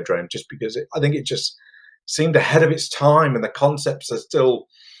probably Videodrome, just because I think it just seemed ahead of its time, and the concepts are still,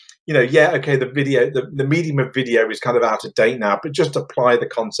 the medium of video is kind of out of date now, but just apply the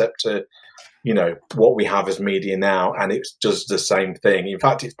concept to, what we have as media now, and it does the same thing. In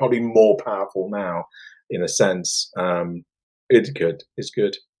fact, it's probably more powerful now, in a sense. It's good.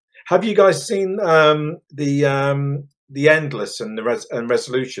 Have you guys seen The Endless and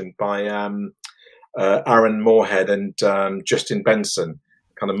Resolution by Aaron Moorhead and Justin Benson?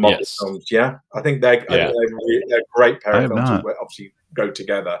 Kind of modern films, yeah. I think they're a great pair of films that obviously go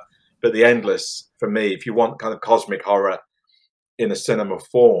together. But The Endless, for me, if you want kind of cosmic horror in a cinema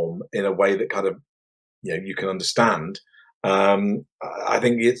form, in a way that kind of you can understand, I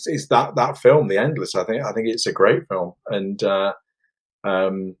think it's that film, The Endless. I think it's a great film, and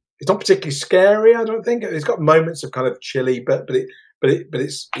it's not particularly scary. I don't think it's got moments of kind of chilly, but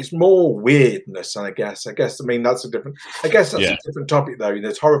it's more weirdness. I guess. I mean, that's a different topic, though.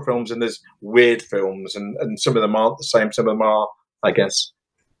 There's horror films and there's weird films, and some of them aren't the same. Some of them are, I guess.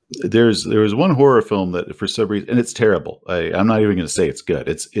 There was one horror film that, for some reason, and it's terrible. I'm not even going to say it's good.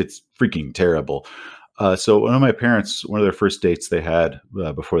 It's freaking terrible. So one of my parents, one of their first dates they had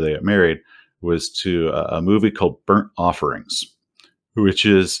before they got married, was to a movie called Burnt Offerings, which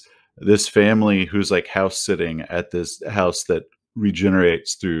is this family who's like house sitting at this house that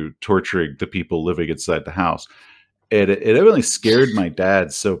regenerates through torturing the people living inside the house. And it really scared my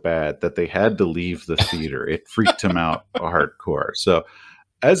dad so bad that they had to leave the theater. It freaked him out hardcore. So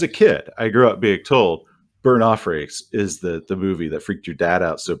as a kid, I grew up being told Burnt Offerings is the movie that freaked your dad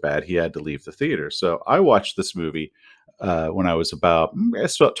out so bad he had to leave the theater. So I watched this movie when I was about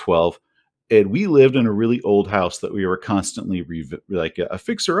 12. And we lived in a really old house that we were constantly like a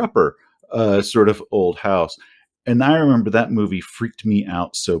fixer-upper sort of old house. And I remember that movie freaked me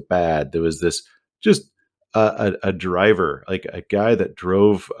out so bad. There was this just a driver, like a guy that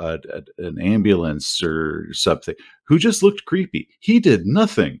drove an ambulance or something, who just looked creepy. He did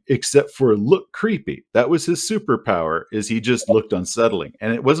nothing except for look creepy. That was his superpower, is he just looked unsettling.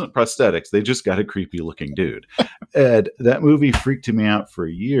 And it wasn't prosthetics. They just got a creepy looking dude. And that movie freaked me out for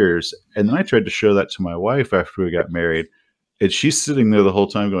years. And then I tried to show that to my wife after we got married. And she's sitting there the whole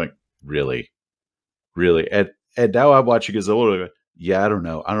time going, really? Really? And now I'm watching as older. Yeah, I don't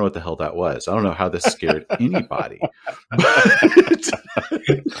know. I don't know what the hell that was. I don't know how this scared anybody. But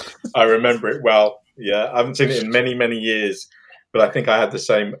I remember it well. Yeah, I haven't seen it in many, many years, but I think I had the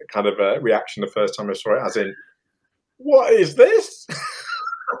same kind of reaction the first time I saw it, as in, what is this?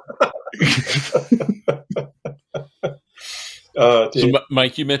 So,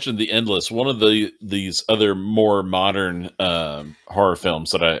 Mike, you mentioned The Endless. One of these other more modern horror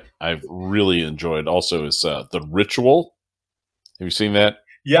films that I've really enjoyed also is The Ritual. Have you seen that?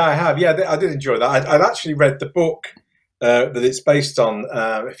 Yeah, I have. Yeah, I did enjoy that. I'd actually read the book that it's based on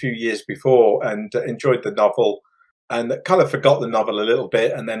a few years before, and enjoyed the novel, and kind of forgot the novel a little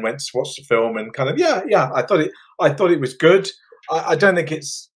bit, and then went to watch the film, and kind of I thought it was good. I don't think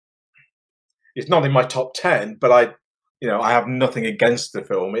it's not in my top 10, but I have nothing against the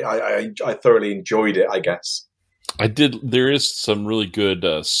film. I thoroughly enjoyed it, I guess. I did. There is some really good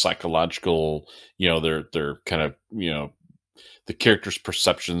psychological, they're kind of, the character's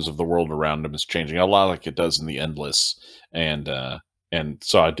perceptions of the world around them is changing a lot, like it does in The Endless, and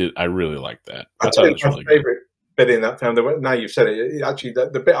so I really liked that. I thought it was really good. Favorite bit in that film. Now you've said it. Actually,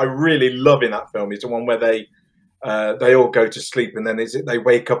 the bit I really love in that film is the one where they all go to sleep, and then they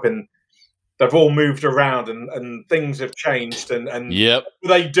wake up and they've all moved around, and things have changed, and yep. What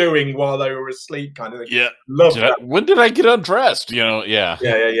were they doing while they were asleep, kind of thing. Yeah, love that. When did I get undressed? Yeah.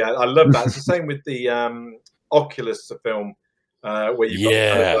 I love that. It's the same with the Oculus, the film. Where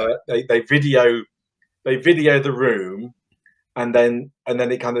they video the room, and then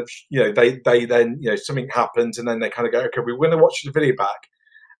it kind of they then something happens, and then they kind of go, okay, we're going to watch the video back,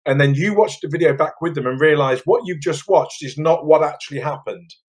 and then you watch the video back with them and realize what you've just watched is not what actually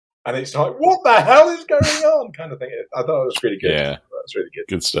happened, and it's like, what the hell is going on, kind of thing. I thought it was really good. Yeah, that's really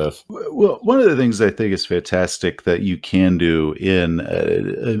good stuff. Well, one of the things I think is fantastic that you can do in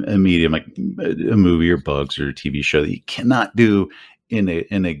a medium like a movie or books or a TV show that you cannot do in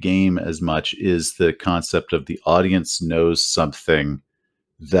a game as much is the concept of the audience knows something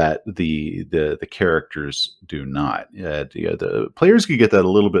that the characters do not. The players could get that a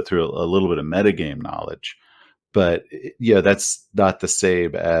little bit through a little bit of metagame knowledge, but that's not the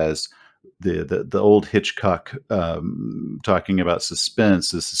same as the old Hitchcock talking about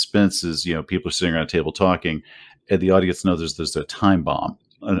suspense. The suspense is, people are sitting around a table talking, and the audience knows there's a time bomb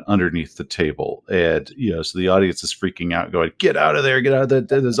underneath the table, and so the audience is freaking out, going, "Get out of there! Get out of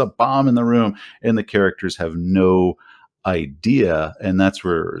there! There's a bomb in the room!" And the characters have no idea, and that's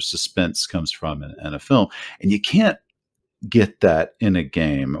where suspense comes from in a film. And you can't get that in a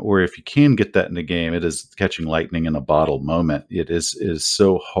game, or if you can get that in a game, it is catching lightning in a bottle moment. It is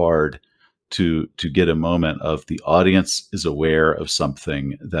so hard to get a moment of the audience is aware of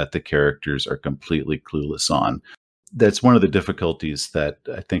something that the characters are completely clueless on. That's one of the difficulties that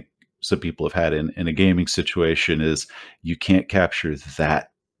I think some people have had in a gaming situation, is you can't capture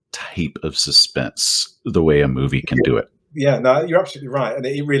that type of suspense the way a movie can do it. Yeah, no, you're absolutely right. And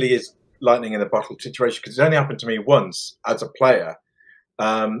it really is lightning in a bottle situation, because it's only happened to me once as a player.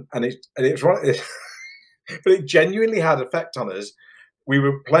 And it's right, but it genuinely had effect on us. We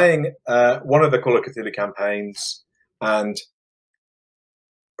were playing one of the Call of Cthulhu campaigns, and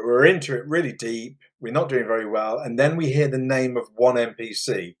we're into it really deep. We're not doing very well. And then we hear the name of one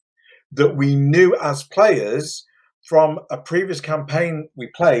NPC that we knew as players from a previous campaign we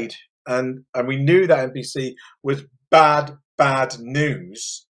played. And we knew that NPC was bad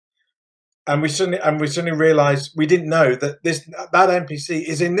news. And we suddenly realized we didn't know that that NPC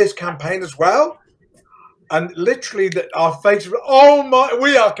is in this campaign as well. And literally, our faces were, oh my,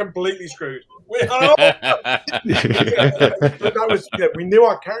 we are completely screwed. That was, we knew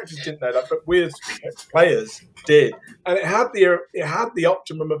our characters didn't know that, but we as players did, and it had the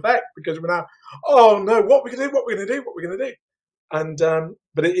optimum effect, because we're now, oh no, what we're gonna do, and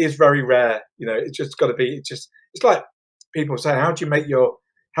but it is very rare. It's just got to be. It's like people say, how do you make your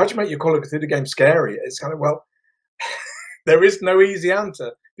Call of Cthulhu game scary? It's kind of, well, there is no easy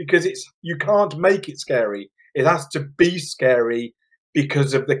answer, because you can't make it scary. It has to be scary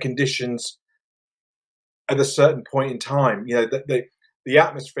because of the conditions at a certain point in time. The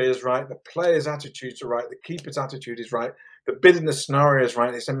atmosphere is right, the player's attitudes are right, the keeper's attitude is right, the bit in the scenario is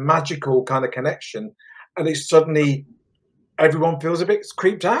right. It's a magical kind of connection, and it's suddenly everyone feels a bit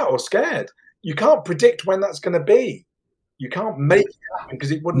creeped out or scared. you can't predict when that's going to be. You can't make it happen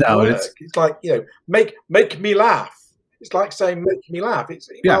because it wouldn't work. It's like, make me laugh. It's like saying make me laugh. It's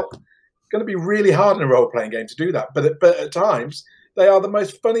well, it's going to be really hard in a role-playing game to do that. But at times they are the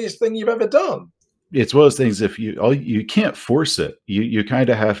most funniest thing you've ever done. It's one of those things. If you can't force it, you kind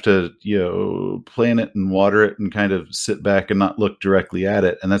of have to plan it and water it and kind of sit back and not look directly at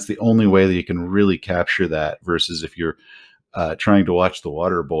it, and that's the only way that you can really capture that. Versus if you're trying to watch the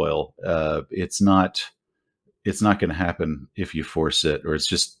water boil, it's not going to happen if you force it, or it's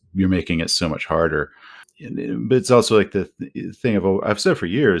just you're making it so much harder. But it's also like the thing I've said for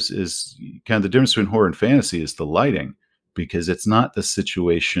years is kind of the difference between horror and fantasy is the lighting, because it's not the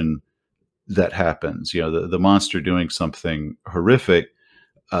situation that happens. The monster doing something horrific,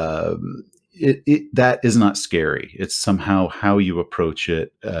 that is not scary. It's somehow how you approach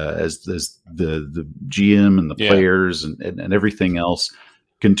it, as the GM and the players and everything else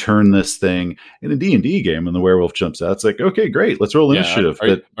can turn this thing. In a D&D game, when the werewolf jumps out, it's like, okay, great, let's roll initiative.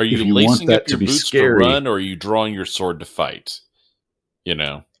 Are you lacing up your boots to run, or are you drawing your sword to fight?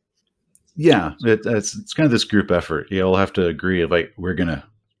 Yeah, it's kind of this group effort. You'll have to agree, like,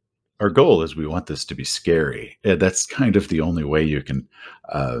 our goal is we want this to be scary. That's kind of the only way you can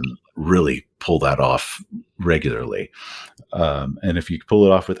really pull that off regularly. And if you pull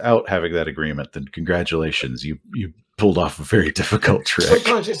it off without having that agreement, then congratulations, you pulled off a very difficult trick.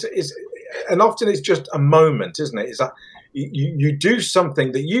 Sometimes and often it's just a moment, isn't it? Is that you do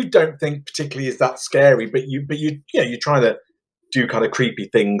something that you don't think particularly is that scary, but you're trying to do kind of creepy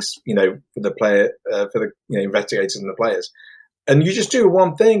things, for the player, for the investigators and the players. And you just do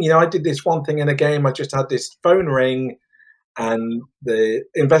one thing. I did this one thing in a game. I just had this phone ring, and the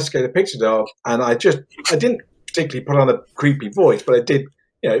investigator picked it up, and I didn't particularly put on a creepy voice, but I did.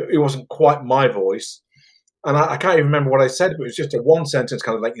 It wasn't quite my voice, and I can't even remember what I said. But it was just a one sentence,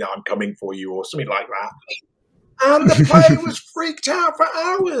 kind of like, "I'm coming for you," or something like that. And the player was freaked out for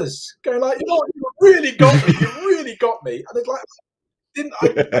hours, going like, "You really got me. You really got me." And it's like,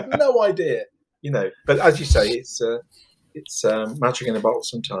 I had no idea, But as you say, it's magic in a bottle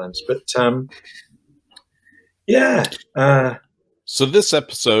sometimes. But so this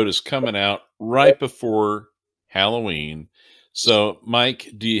episode is coming out right before Halloween. So, Mike,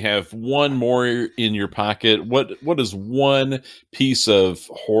 do you have one more in your pocket? What is one piece of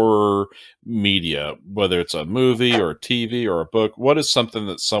horror media, whether it's a movie or a TV or a book? What is something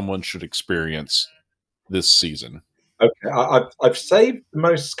that someone should experience this season? Okay, I've saved the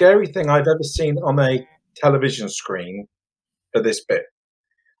most scary thing I've ever seen on a television screen for this bit.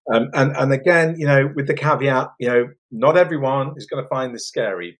 And again, with the caveat, not everyone is going to find this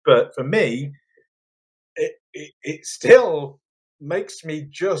scary, but for me, it still makes me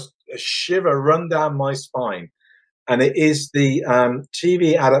just a shiver run down my spine. And it is the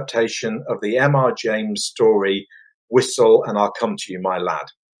TV adaptation of the M.R. James story, Whistle and I'll Come to You, My Lad.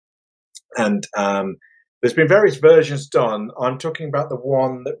 And there's been various versions done. I'm talking about the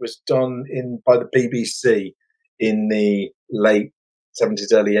one that was done by the BBC in the late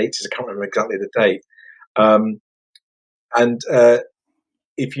 70s, early 80s. I can't remember exactly the date. And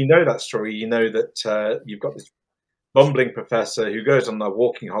if you know that story, you know that you've got this bumbling professor who goes on a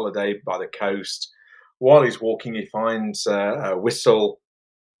walking holiday by the coast. While he's walking, he finds a whistle,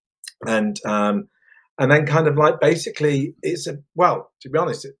 and then kind of like basically to be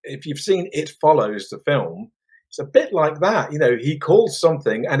honest, if you've seen It Follows, the film, it's a bit like that. He calls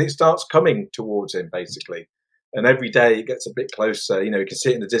something and it starts coming towards him basically. And every day it gets a bit closer. You can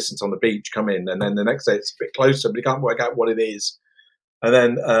see it in the distance on the beach come in, and then the next day it's a bit closer, but he can't work out what it is. And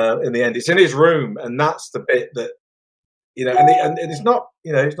then in the end, it's in his room, and that's the bit that and it's not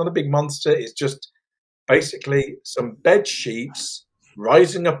it's not a big monster. It's just basically some bed sheets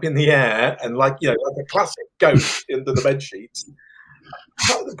rising up in the air, and like a classic ghost into the bed sheets.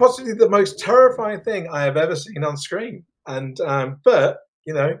 Possibly the most terrifying thing I have ever seen on screen. And but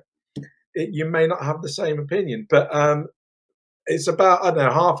you may not have the same opinion, but it's about, I don't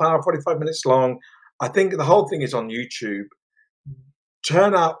know, half hour, 45 minutes long. I think the whole thing is on YouTube.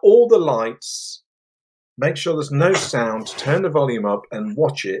 Turn out all the lights, make sure there's no sound, turn the volume up and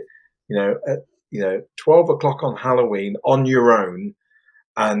watch it, at 12 o'clock on Halloween on your own.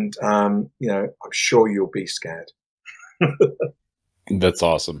 And, I'm sure you'll be scared. That's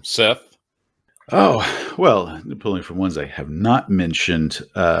awesome. Seth? Oh, well, pulling from ones I have not mentioned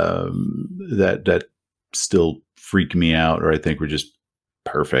that still freak me out, or I think were just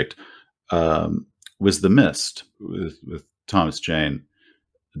perfect, was The Mist with Thomas Jane.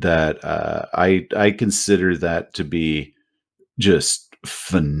 That I consider that to be just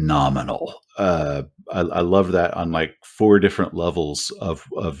phenomenal. I love that on like 4 different levels of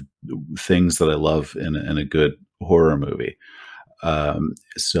things that I love in a good horror movie.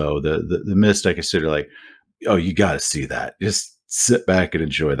 So the Mist, I consider like, oh, you got to see that. Just sit back and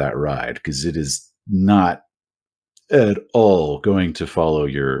enjoy that ride, because it is not at all going to follow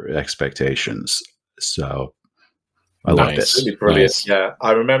your expectations. So I loved it. Really brilliant. Nice. Yeah,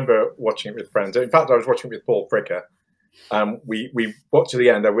 I remember watching it with friends. In fact, I was watching it with Paul Fricker. We watched to the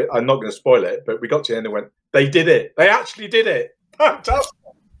end. I'm not going to spoil it, but we got to the end and went, they did it. They actually did it. Fantastic.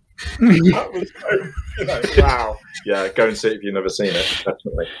 That was so, wow. Yeah, go and see it if you've never seen it.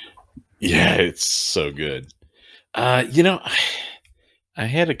 Definitely. Yeah, it's so good. You know, I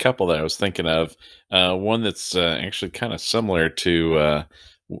had a couple that I was thinking of. One that's actually kind of similar to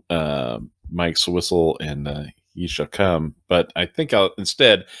Mike's Whistle and Ye Shall Come, but I think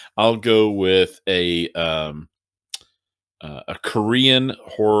I'll go with a Korean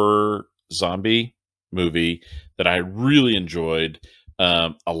horror zombie movie that I really enjoyed,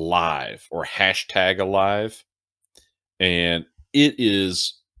 Alive, or #Alive, and it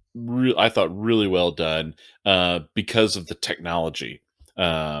is I thought really well done because of the technology.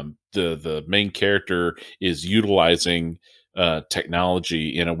 The main character is utilizing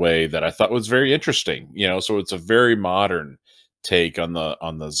technology in a way that I thought was very interesting. So it's a very modern take on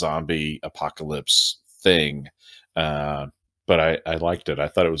the zombie apocalypse thing. But I liked it. I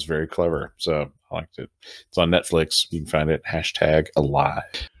thought it was very clever. So I liked it. It's on Netflix. You can find it,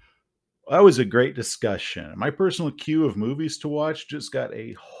 #Alive. That was a great discussion. My personal queue of movies to watch just got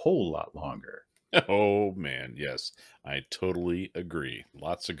a whole lot longer. Oh, man. Yes, I totally agree.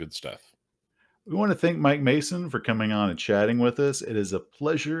 Lots of good stuff. We want to thank Mike Mason for coming on and chatting with us. It is a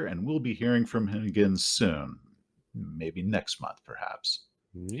pleasure, and we'll be hearing from him again soon. Maybe next month, perhaps.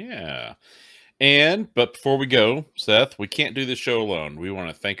 Yeah. But before we go, Seth, we can't do this show alone. We want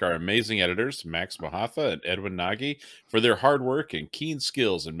to thank our amazing editors, Max Mahaffa and Edwin Nagy, for their hard work and keen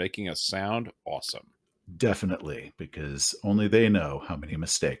skills in making us sound awesome. Definitely, because only they know how many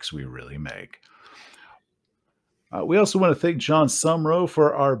mistakes we really make. We also want to thank John Sumrow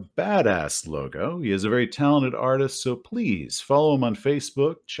for our badass logo. He is a very talented artist, so please follow him on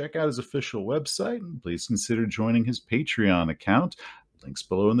Facebook, check out his official website, and please consider joining his Patreon account. Links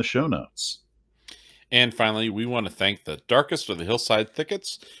below in the show notes. And finally, we want to thank the Darkest of the Hillside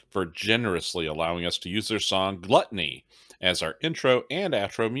Thickets for generously allowing us to use their song Gluttony as our intro and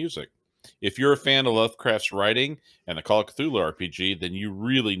outro music. If you're a fan of Lovecraft's writing and the Call of Cthulhu RPG, then you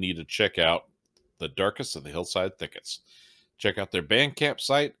really need to check out the Darkest of the Hillside Thickets. Check out their Bandcamp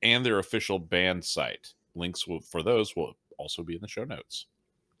site and their official band site. Links for those will also be in the show notes.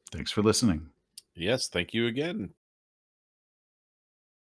 Thanks for listening. Yes, thank you again.